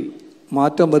ഗതിയിൽ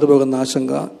മാറ്റം വരുമോ എന്ന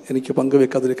ആശങ്ക എനിക്ക്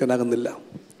പങ്കുവെക്കാതിരിക്കാനാകുന്നില്ല.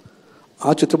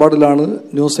 ആ ചുറ്റുപാടിലാണ്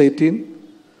News 18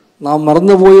 നാം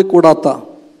മറന്നുപോയി കൂടാത്ത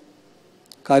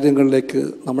കാര്യങ്ങളിലേക്ക്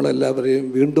നമ്മളെല്ലാവരെയും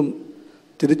വീണ്ടും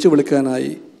തിരിച്ചു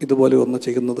വിളിക്കാനായി ഇതുപോലെ ഒന്ന്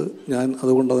ചെയ്യുന്നത്. ഞാൻ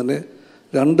അതുകൊണ്ട് തന്നെ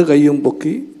രണ്ട് കൈയും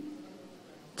പൊക്കി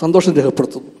സന്തോഷം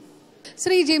രേഖപ്പെടുത്തുന്നു.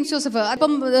 ശ്രീ ജെയിംസ് ജോസഫ്,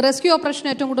 അപ്പം റെസ്ക്യൂ ഓപ്പറേഷൻ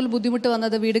ഏറ്റവും കൂടുതൽ ബുദ്ധിമുട്ട്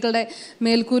വന്നത് വീടുകളുടെ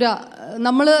മേൽക്കൂര,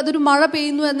 നമ്മൾ അതൊരു മഴ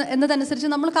പെയ്യുന്നു എന്നതനുസരിച്ച്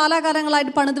നമ്മൾ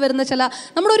കാലാകാലങ്ങളായിട്ട് പണിത് വരുന്ന ചില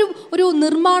ഒരു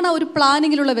നിർമ്മാണ ഒരു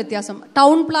പ്ലാനിങ്ങിലുള്ള വ്യത്യാസം,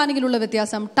 ടൗൺ പ്ലാനിങ്ങിലുള്ള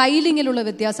വ്യത്യാസം, ടൈലിങ്ങിലുള്ള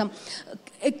വ്യത്യാസം,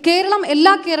 കേരളം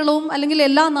എല്ലാ കേരളവും അല്ലെങ്കിൽ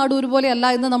എല്ലാ നാടും ഒരുപോലെ അല്ല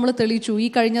എന്ന് നമ്മൾ തെളിയിച്ചു ഈ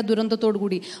കഴിഞ്ഞ ദുരന്തത്തോടു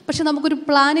കൂടി. പക്ഷെ നമുക്കൊരു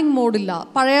പ്ലാനിങ് മോഡില്ല.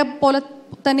 പഴയ പോലെ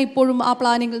തന്നെ ഇപ്പോഴും ആ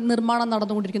പ്ലാനിങ് നിർമ്മാണം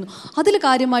നടന്നുകൊണ്ടിരിക്കുന്നു. അതിൽ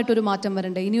കാര്യമായിട്ടൊരു മാറ്റം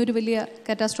വരണ്ടേ ഇനിയൊരു വലിയ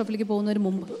കാറ്റാസ്ട്രോഫിലേക്ക് പോകുന്നതിന്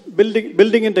മുമ്പ്?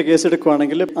 ബിൽഡിങ്ങിൻ്റെ കേസ്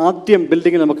എടുക്കുകയാണെങ്കിൽ ആദ്യം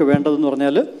ബിൽഡിങ്ങിൽ നമുക്ക് വേണ്ടതെന്ന്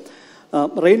പറഞ്ഞാൽ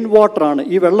റെയിൻ വാട്ടറാണ്.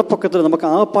 ഈ വെള്ളപ്പൊക്കത്തിൽ നമുക്ക്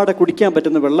ആപ്പാടെ കുടിക്കാൻ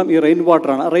പറ്റുന്ന വെള്ളം ഈ റെയിൻ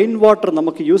വാട്ടറാണ്. റെയിൻ വാട്ടർ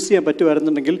നമുക്ക് യൂസ് ചെയ്യാൻ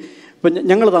പറ്റുമായിരുന്നുണ്ടെങ്കിൽ, ഇപ്പം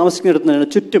ഞങ്ങൾ താമസിക്കുന്നിടത്ത്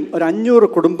ചുറ്റും ഒരു 500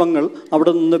 കുടുംബങ്ങൾ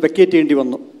അവിടെ നിന്ന് വെക്കേറ്റ് ചെയ്യേണ്ടി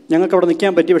വന്നു. ഞങ്ങൾക്ക് അവിടെ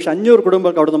നിൽക്കാൻ പറ്റി, പക്ഷേ 500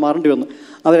 കുടുംബങ്ങൾക്ക് അവിടെ നിന്ന് മാറേണ്ടി വന്നു.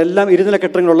 അവരെല്ലാം ഇരുനില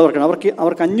കെട്ടിടങ്ങളുള്ളവർക്കാണ്. അവർക്ക്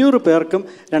 500 പേർക്കും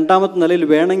രണ്ടാമത്തെ നിലയിൽ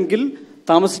വേണമെങ്കിൽ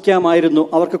താമസിക്കാമായിരുന്നു.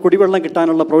 അവർക്ക് കുടിവെള്ളം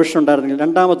കിട്ടാനുള്ള പ്രൊവിഷൻ ഉണ്ടായിരുന്നെങ്കിൽ.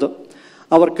 രണ്ടാമത്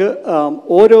അവർക്ക്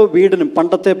ഓരോ വീടിനും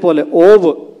പണ്ടത്തെ പോലെ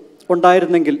ഓവ്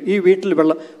ഉണ്ടായിരുന്നെങ്കിൽ ഈ വീട്ടിൽ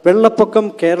വെള്ളപ്പൊക്കം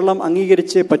കേരളം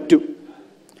അംഗീകരിച്ചേ പറ്റൂ.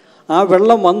 ആ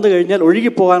വെള്ളം വന്നു കഴിഞ്ഞാൽ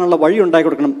ഒഴുകിപ്പോകാനുള്ള വഴി ഉണ്ടാക്കി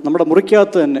കൊടുക്കണം നമ്മുടെ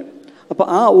മുറിക്കകത്ത് തന്നെ. അപ്പോൾ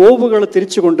ആ ഓവുകൾ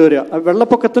തിരിച്ചു കൊണ്ടുവരിക.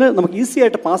 വെള്ളപ്പൊക്കത്തിന് നമുക്ക് ഈസി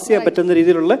ആയിട്ട് പാസ് ചെയ്യാൻ പറ്റുന്ന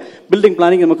രീതിയിലുള്ള ബിൽഡിംഗ്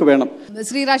പ്ലാനിങ് നമുക്ക് വേണം.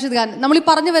 ശ്രീ റാഷിദ് ഖാൻ, നമ്മൾ ഈ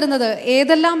പറഞ്ഞു വരുന്നത്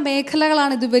ഏതെല്ലാം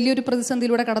മേഖലകളാണ് ഇത് വലിയൊരു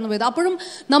പ്രതിസന്ധിയിലൂടെ കടന്നുപോയത്. അപ്പോഴും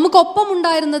നമുക്കൊപ്പം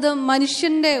ഉണ്ടായിരുന്നത്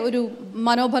മനുഷ്യന്റെ ഒരു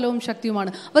മനോബലവും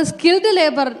ശക്തിയുമാണ്. അപ്പോൾ സ്കിൽഡ്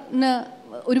ലേബറിന്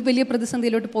ഒരു വലിയ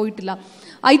പ്രതിസന്ധിയിലോട്ട് പോയിട്ടില്ല.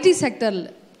 IT സെക്ടറിൽ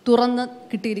തുറന്ന്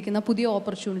കിട്ടിയിരിക്കുന്ന പുതിയ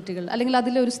ഓപ്പർച്യൂണിറ്റികൾ അല്ലെങ്കിൽ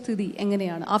അതിലെ ഒരു സ്ഥിതി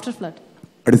എങ്ങനെയാണ് ആഫ്റ്റർ ഫ്ലഡ്?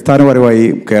 അടിസ്ഥാനപരമായി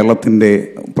കേരളത്തിൻ്റെ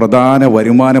പ്രധാന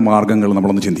വരുമാന മാർഗങ്ങൾ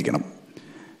നമ്മളൊന്ന് ചിന്തിക്കണം.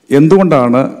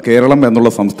 എന്തുകൊണ്ടാണ് കേരളം എന്നുള്ള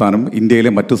സംസ്ഥാനം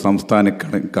ഇന്ത്യയിലെ മറ്റു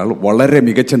സംസ്ഥാനങ്ങളെക്കാൾ വളരെ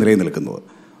മികച്ച നിലയിൽ നിൽക്കുന്നത്?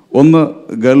 ഒന്ന്,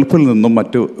 ഗൾഫിൽ നിന്നും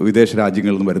മറ്റു വിദേശ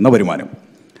രാജ്യങ്ങളിൽ നിന്നും വരുന്ന വരുമാനം.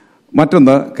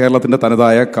 മറ്റൊന്ന്, കേരളത്തിൻ്റെ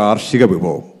തനതായ കാർഷിക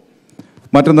വിഭവം.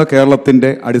 മറ്റൊന്ന്, കേരളത്തിൻ്റെ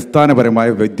അടിസ്ഥാനപരമായ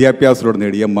വിദ്യാഭ്യാസത്തിലൂടെ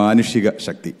നേടിയ മാനുഷിക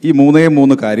ശക്തി. ഈ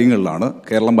മൂന്ന് കാര്യങ്ങളിലാണ്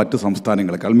കേരളം മറ്റു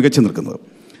സംസ്ഥാനങ്ങളെക്കാൾ മികച്ചു നിൽക്കുന്നത്.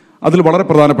 അതിൽ വളരെ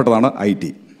പ്രധാനപ്പെട്ടതാണ് IT.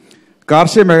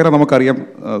 കാർഷിക മേഖല നമുക്കറിയാം,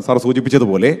 സാർ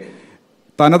സൂചിപ്പിച്ചതുപോലെ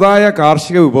തനതായ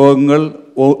കാർഷിക വിഭവങ്ങൾ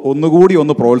ഒന്നുകൂടി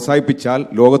പ്രോത്സാഹിപ്പിച്ചാൽ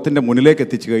ലോകത്തിൻ്റെ മുന്നിലേക്ക്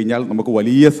എത്തിച്ചു കഴിഞ്ഞാൽ നമുക്ക്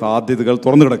വലിയ സാധ്യതകൾ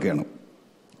തുറന്നു കിടക്കുകയാണ്.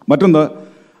 മറ്റൊന്ന്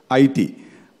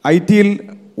IT-യിൽ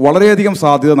വളരെയധികം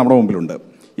സാധ്യത നമ്മുടെ മുമ്പിലുണ്ട്.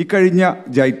 ഇക്കഴിഞ്ഞ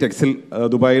ജൈടെക്സിൽ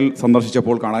ദുബായിൽ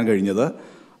സന്ദർശിച്ചപ്പോൾ കാണാൻ കഴിഞ്ഞത്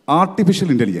ആർട്ടിഫിഷ്യൽ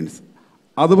ഇൻ്റലിജൻസ്,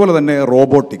 അതുപോലെ തന്നെ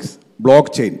റോബോട്ടിക്സ്,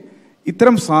 ബ്ലോക്ക് ചെയിൻ,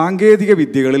 ഇത്തരം സാങ്കേതിക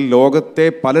വിദ്യകളിൽ ലോകത്തെ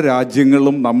പല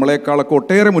രാജ്യങ്ങളും നമ്മളെക്കാളൊക്കെ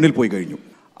ഒട്ടേറെ മുന്നിൽ പോയി കഴിഞ്ഞു.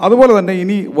 അതുപോലെ തന്നെ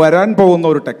ഇനി വരാൻ പോകുന്ന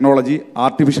ഒരു ടെക്നോളജി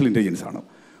ആർട്ടിഫിഷ്യൽ ഇൻ്റലിജൻസ് ആണ്.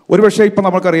 ഒരുപക്ഷെ ഇപ്പം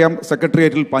നമുക്കറിയാം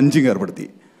സെക്രട്ടേറിയറ്റിൽ പഞ്ചിങ് ഏർപ്പെടുത്തി.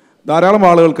 ധാരാളം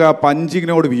ആളുകൾക്ക് ആ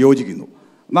പഞ്ചിങ്ങിനോട് വിയോജിക്കുന്നു.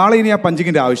 നാളെ ഇനി ആ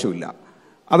പഞ്ചിങ്ങിൻ്റെ ആവശ്യമില്ല.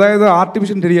 അതായത്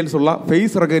ആർട്ടിഫിഷ്യൽ ഇൻ്റലിജൻസ് ഉള്ള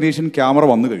ഫേസ് റെക്കഗ്നീഷൻ ക്യാമറ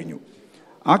വന്നു കഴിഞ്ഞു.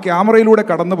 ആ ക്യാമറയിലൂടെ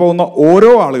കടന്നു പോകുന്ന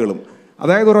ഓരോ ആളുകളും,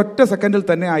 അതായത് ഒരൊറ്റ സെക്കൻഡിൽ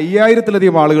തന്നെ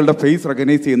 5000-ലധികം ആളുകളുടെ ഫേസ്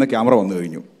റെക്കഗ്നൈസ് ചെയ്യുന്ന ക്യാമറ വന്നു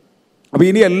കഴിഞ്ഞു. അപ്പോൾ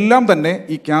ഇനി എല്ലാം തന്നെ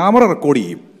ഈ ക്യാമറ റെക്കോർഡ്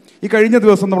ചെയ്യും. ഈ കഴിഞ്ഞ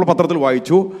ദിവസം നമ്മൾ പത്രത്തിൽ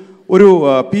വായിച്ചു ഒരു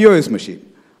POS മെഷീൻ.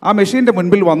 ആ മെഷീൻ്റെ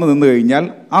മുൻപിൽ വന്ന് നിന്ന് കഴിഞ്ഞാൽ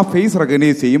ആ ഫേസ്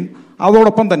റെക്കഗ്നൈസ് ചെയ്യും.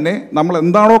 അതോടൊപ്പം തന്നെ നമ്മൾ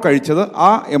എന്താണോ കഴിച്ചത് ആ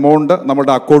എമൗണ്ട്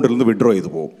നമ്മുടെ അക്കൗണ്ടിൽ നിന്ന് വിഡ്രോ ചെയ്തു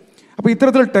പോകും. അപ്പോൾ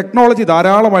ഇത്തരത്തിൽ ടെക്നോളജി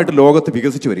ധാരാളമായിട്ട് ലോകത്ത്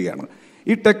വികസിച്ച് വരികയാണ്.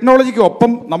 ഈ ടെക്നോളജിക്ക്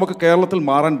ഒപ്പം നമുക്ക് കേരളത്തിൽ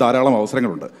മാറാൻ ധാരാളം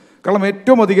അവസരങ്ങളുണ്ട്. കാരണം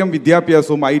ഏറ്റവും അധികം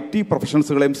വിദ്യാഭ്യാസവും IT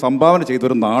പ്രൊഫഷണൽസുകളെയും സംഭാവന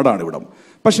ചെയ്തൊരു നാടാണ് ഇവിടം.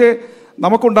 പക്ഷേ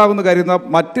നമുക്കുണ്ടാകുന്ന കാര്യം,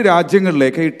 മറ്റ്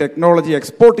രാജ്യങ്ങളിലേക്ക് ഈ ടെക്നോളജി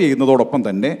എക്സ്പോർട്ട് ചെയ്യുന്നതോടൊപ്പം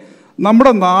തന്നെ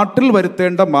നമ്മുടെ നാട്ടിൽ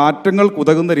വരുത്തേണ്ട മാറ്റങ്ങൾക്ക്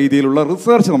ഉതകുന്ന രീതിയിലുള്ള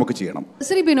റിസർച്ച് നമുക്ക് ചെയ്യണം.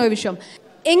 ശ്രീ ബിനോയ് വിശ്വം,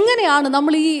 എങ്ങനെയാണ്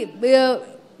നമ്മൾ ഈ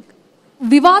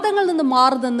വിവാദങ്ങളിൽ നിന്ന്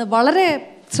മാറുന്നെന്ന് വളരെ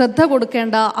ശ്രദ്ധ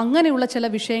കൊടുക്കേണ്ട അങ്ങനെയുള്ള ചില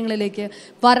വിഷയങ്ങളിലേക്ക്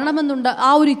വരണമെന്നുണ്ട് ആ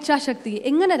ഒരു ഇച്ഛാശക്തി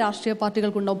എങ്ങനെ രാഷ്ട്രീയ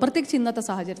പാർട്ടികൾക്കുണ്ടാവും, പ്രത്യേകിച്ച് ഇന്നത്തെ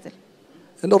സാഹചര്യത്തിൽ?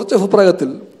 എൻ്റെ ഉറച്ച അഭിപ്രായത്തിൽ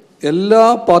എല്ലാ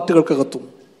പാർട്ടികൾക്കകത്തും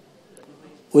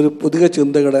ഒരു പുതിയ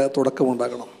ചിന്തയുടെ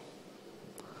തുടക്കമുണ്ടാകണം.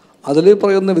 അതിൽ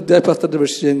പറയുന്ന വിദ്യാഭ്യാസത്തിൻ്റെ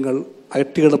വിഷയങ്ങൾ,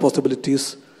 IT-യുടെ പോസിബിലിറ്റീസ്,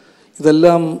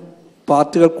 ഇതെല്ലാം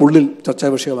പാർട്ടികൾക്കുള്ളിൽ ചർച്ചാ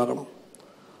വിഷയമാകണം.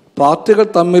 പാർട്ടികൾ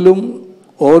തമ്മിലും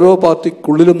ഓരോ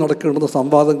പാർട്ടിക്കുള്ളിലും നടക്കേണ്ടുന്ന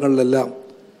സംവാദങ്ങളിലെല്ലാം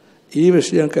ഈ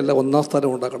വിഷയങ്ങൾക്കെല്ലാം ഒന്നാം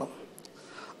സ്ഥാനം ഉണ്ടാക്കണം.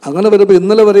 അങ്ങനെ വരുമ്പോൾ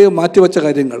ഇന്നലെ വരെ മാറ്റിവെച്ച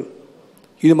കാര്യങ്ങൾ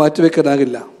ഇനി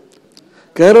മാറ്റിവെക്കാനാകില്ല.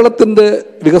 കേരളത്തിൻ്റെ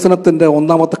വികസനത്തിൻ്റെ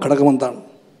ഒന്നാമത്തെ ഘടകം എന്താണ്?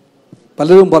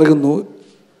 പലരും പറയുന്നു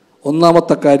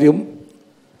ഒന്നാമത്തെ കാര്യം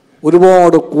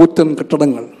ഒരുപാട് കൂറ്റൻ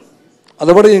കെട്ടിടങ്ങൾ,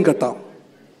 അതെവിടെയും കെട്ടാം.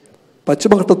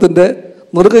 പശ്ചിമഘട്ടത്തിൻ്റെ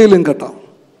നെറുകയിലും കെട്ടാം.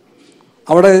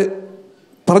 അവിടെ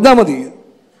പറഞ്ഞാൽ മതി,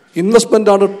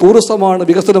 ഇൻവെസ്റ്റ്മെൻറ്റാണ്, ടൂറിസമാണ്,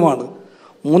 വികസനമാണ്.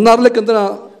 മൂന്നാറിലേക്ക് എന്തിനാ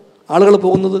ആളുകൾ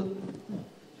പോകുന്നത്?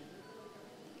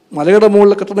 മലയുടെ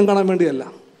മുകളിലെ കെട്ടിടം കാണാൻ വേണ്ടിയല്ല,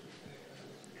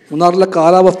 മൂന്നാറിലെ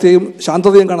കാലാവസ്ഥയും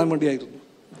ശാന്തതയും കാണാൻ വേണ്ടിയായിരുന്നു.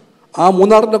 ആ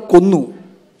മൂന്നാറിനെ കൊന്നു.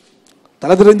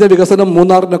 തലതിരിഞ്ഞ വികസനം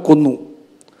മൂന്നാറിനെ കൊന്നു.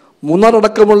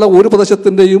 മൂന്നാറടക്കമുള്ള ഒരു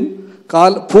പ്രദേശത്തിൻ്റെയും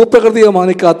ഭൂപ്രകൃതിയെ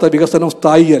മാനിക്കാത്ത വികസനം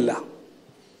സ്ഥായിയല്ല.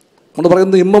 നമ്മൾ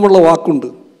പറയുന്നത് ഇമ്പമുള്ള വാക്കുണ്ട്,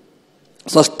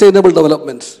 സസ്റ്റൈനബിൾ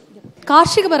ഡെവലപ്മെൻറ്റ്.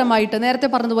 കാർഷികപരമായിട്ട് നേരത്തെ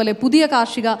പറഞ്ഞതുപോലെ പുതിയ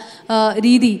കാർഷിക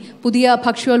രീതി, പുതിയ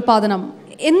ഭക്ഷ്യോൽപാദനം,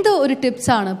 എന്ത് ഒരു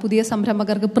ടിപ്സാണ് പുതിയ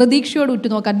സംരംഭകർക്ക് പ്രതീക്ഷയോട്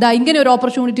ഉറ്റുനോക്കാൻ ഇങ്ങനെ ഒരു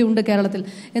ഓപ്പർച്യൂണിറ്റി ഉണ്ട് കേരളത്തിൽ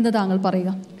എന്ന് താങ്കൾ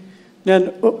പറയുക? ഞാൻ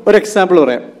ഒരു എക്സാമ്പിൾ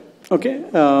പറയാം. ഓക്കെ,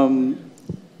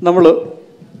 നമ്മൾ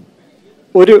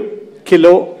 1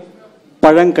 കിലോ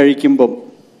പഴം കഴിക്കുമ്പം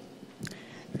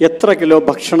എത്ര കിലോ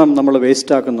ഭക്ഷണം നമ്മൾ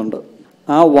വേസ്റ്റ് ആക്കുന്നുണ്ട്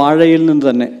ആ വാഴയിൽ നിന്ന്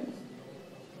തന്നെ.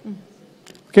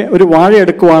 ഓക്കെ, ഒരു വാഴ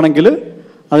എടുക്കുവാണെങ്കിൽ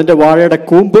അതിൻ്റെ വാഴയുടെ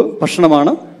കൂമ്പ്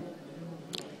ഭക്ഷണമാണ്,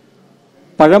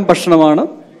 പഴം ഭക്ഷണമാണ്,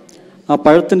 ആ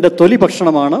പഴത്തിൻ്റെ തൊലി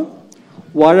ഭക്ഷണമാണ്,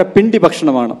 വാഴപ്പിണ്ടി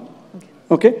ഭക്ഷണമാണ്.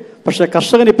 ഓക്കെ, പക്ഷേ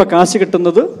കർഷകന് ഇപ്പം കാശ്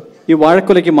കിട്ടുന്നത് ഈ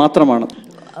വാഴക്കുലയ്ക്ക് മാത്രമാണ്.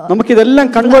 നമുക്കിതെല്ലാം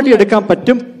കൺവേർട്ട് ചെയ്തെടുക്കാൻ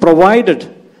പറ്റും, പ്രൊവൈഡഡ്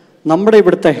നമ്മുടെ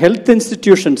ഇവിടുത്തെ ഹെൽത്ത്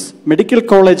ഇൻസ്റ്റിറ്റ്യൂഷൻസ്, മെഡിക്കൽ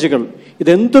കോളേജുകൾ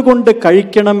ഇതെന്തുകൊണ്ട്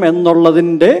കഴിക്കണം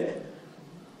എന്നുള്ളതിൻ്റെ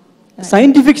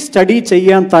സയന്റിഫിക് സ്റ്റഡി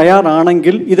ചെയ്യാൻ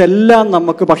തയ്യാറാണെങ്കിൽ ഇതെല്ലാം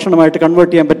നമുക്ക് ഭക്ഷണമായിട്ട്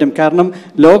കൺവേർട്ട് ചെയ്യാൻ പറ്റും. കാരണം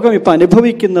ലോകം ഇപ്പം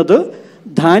അനുഭവിക്കുന്നത്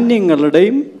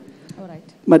ധാന്യങ്ങളുടെയും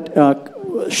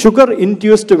ഷുഗർ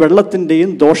ഇൻഡ്യൂസ്ഡ് വെള്ളത്തിൻ്റെയും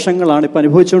ദോഷങ്ങളാണ് ഇപ്പം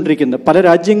അനുഭവിച്ചുകൊണ്ടിരിക്കുന്നത്. പല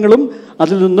രാജ്യങ്ങളും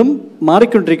അതിൽ നിന്നും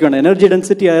മാറിക്കൊണ്ടിരിക്കുകയാണ്. എനർജി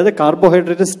ഡെൻസിറ്റി, അതായത്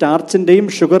കാർബോഹൈഡ്രേറ്റ്, സ്റ്റാർച്ചിൻ്റെയും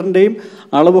ഷുഗറിൻ്റെയും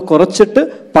അളവ് കുറച്ചിട്ട്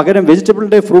പകരം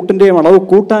വെജിറ്റബിളിൻ്റെയും ഫ്രൂട്ടിൻ്റെയും അളവ്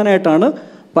കൂട്ടാനായിട്ടാണ്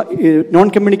നോൺ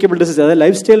കമ്മ്യൂണിക്കബിൾ ഡിസീസ്, അതായത്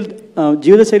ലൈഫ് സ്റ്റൈൽ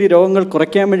ജീവിതശൈലി രോഗങ്ങൾ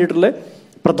കുറയ്ക്കാൻ വേണ്ടിയിട്ടുള്ള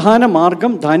പ്രധാന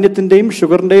മാർഗം ധാന്യത്തിൻ്റെയും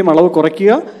ഷുഗറിൻ്റെയും അളവ്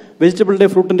കുറയ്ക്കുക,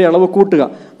 വെജിറ്റബിളിൻ്റെയും ഫ്രൂട്ടിൻ്റെ അളവ് കൂട്ടുക.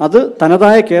 അത്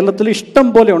തനതായ കേരളത്തിൽ ഇഷ്ടം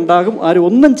പോലെ ഉണ്ടാകും. ആരും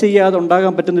ഒന്നും ചെയ്യാതെ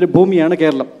ഉണ്ടാകാൻ പറ്റുന്നൊരു ഭൂമിയാണ്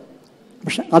കേരളം.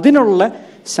 പക്ഷെ അതിനുള്ള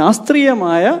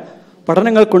ശാസ്ത്രീയമായ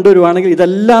പഠനങ്ങൾ കൊണ്ടുവരുവാണെങ്കിൽ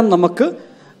ഇതെല്ലാം നമുക്ക്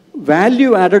വാല്യൂ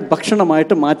ആഡഡ്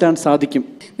ഭക്ഷണമായിട്ട് മാറ്റാൻ സാധിക്കും.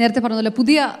 നേരത്തെ പറഞ്ഞല്ലോ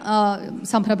പുതിയ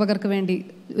സംരംഭകർക്ക് വേണ്ടി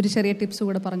ഒരു ചെറിയ ടിപ്സ്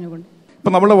കൂടെ പറഞ്ഞുകൊണ്ട്,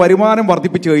 ഇപ്പം നമ്മൾ വരുമാനം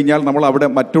വർദ്ധിപ്പിച്ചു കഴിഞ്ഞാൽ നമ്മൾ അവിടെ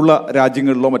മറ്റുള്ള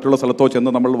രാജ്യങ്ങളിലോ മറ്റുള്ള സ്ഥലത്തോ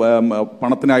ചെന്ന് നമ്മൾ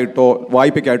പണത്തിനായിട്ടോ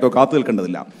വായ്പയ്ക്കായിട്ടോ കാത്തു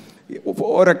നിൽക്കേണ്ടതില്ല.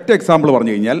 ഒരൊറ്റ എക്സാമ്പിൾ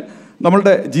പറഞ്ഞു കഴിഞ്ഞാൽ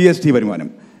നമ്മളുടെ GST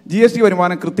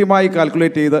വരുമാനം കൃത്യമായി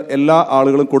കാൽക്കുലേറ്റ് ചെയ്ത് എല്ലാ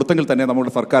ആളുകളും കൊടുത്തെങ്കിൽ തന്നെ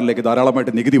നമ്മുടെ സർക്കാരിലേക്ക്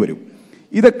ധാരാളമായിട്ട് നികുതി വരും.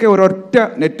 ഇതൊക്കെ ഒരൊറ്റ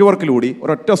നെറ്റ്വർക്കിലൂടെ,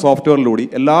 ഒരൊറ്റ സോഫ്റ്റ്വെയറിലൂടെ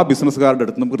എല്ലാ ബിസിനസ്സുകാരുടെ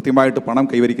അടുത്തും കൃത്യമായിട്ട് പണം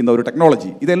കൈവരിക്കുന്ന ഒരു ടെക്നോളജി,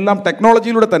 ഇതെല്ലാം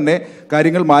ടെക്നോളജിയിലൂടെ തന്നെ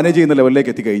കാര്യങ്ങൾ മാനേജ് ചെയ്യുന്ന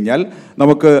ലെവലിലേക്ക് എത്തിക്കഴിഞ്ഞാൽ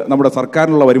നമുക്ക് നമ്മുടെ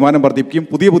സർക്കാരിനുള്ള വരുമാനം വർദ്ധിപ്പിക്കും,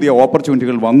 പുതിയ പുതിയ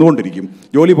ഓപ്പർച്യൂണിറ്റികൾ വന്നുകൊണ്ടിരിക്കും.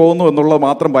 ജോലി പോകുന്നു എന്നുള്ളത്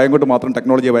മാത്രം ഭയം കൊണ്ട് മാത്രം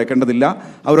ടെക്നോളജിയെ ഭയക്കേണ്ടതില്ല.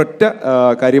 അവരൊറ്റ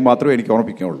കാര്യം മാത്രമേ എനിക്ക്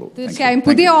ഓർമ്മിപ്പിക്കാനുള്ളൂ. തീർച്ചയായും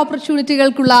പുതിയ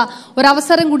ഓപ്പർച്യൂണിറ്റികൾക്കുള്ള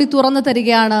ഒരവസരം കൂടി തുറന്നു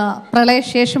തരികയാണ്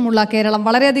പ്രളയശേഷമുള്ള കേരളം.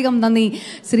 വളരെയധികം നന്ദി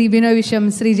ശ്രീ ബിനോയ് വിശ്വം,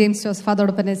 ശ്രീ ജെയിംസ് ജോസഫ്,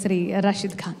 അതോടൊപ്പം തന്നെ ശ്രീ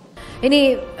റഷീദ് ഖാൻ. ഇനി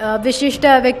വിശിഷ്ട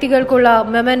വ്യക്തികൾക്കുള്ള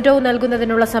മെമന്റോ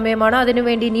നൽകുന്നതിനുള്ള സമയമാണ്.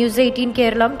 അതിനുവേണ്ടി News18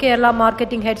 Kerala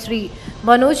marketing head Shri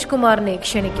Manoj കുമാറിനെ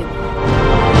ക്ഷണിക്കുന്നു.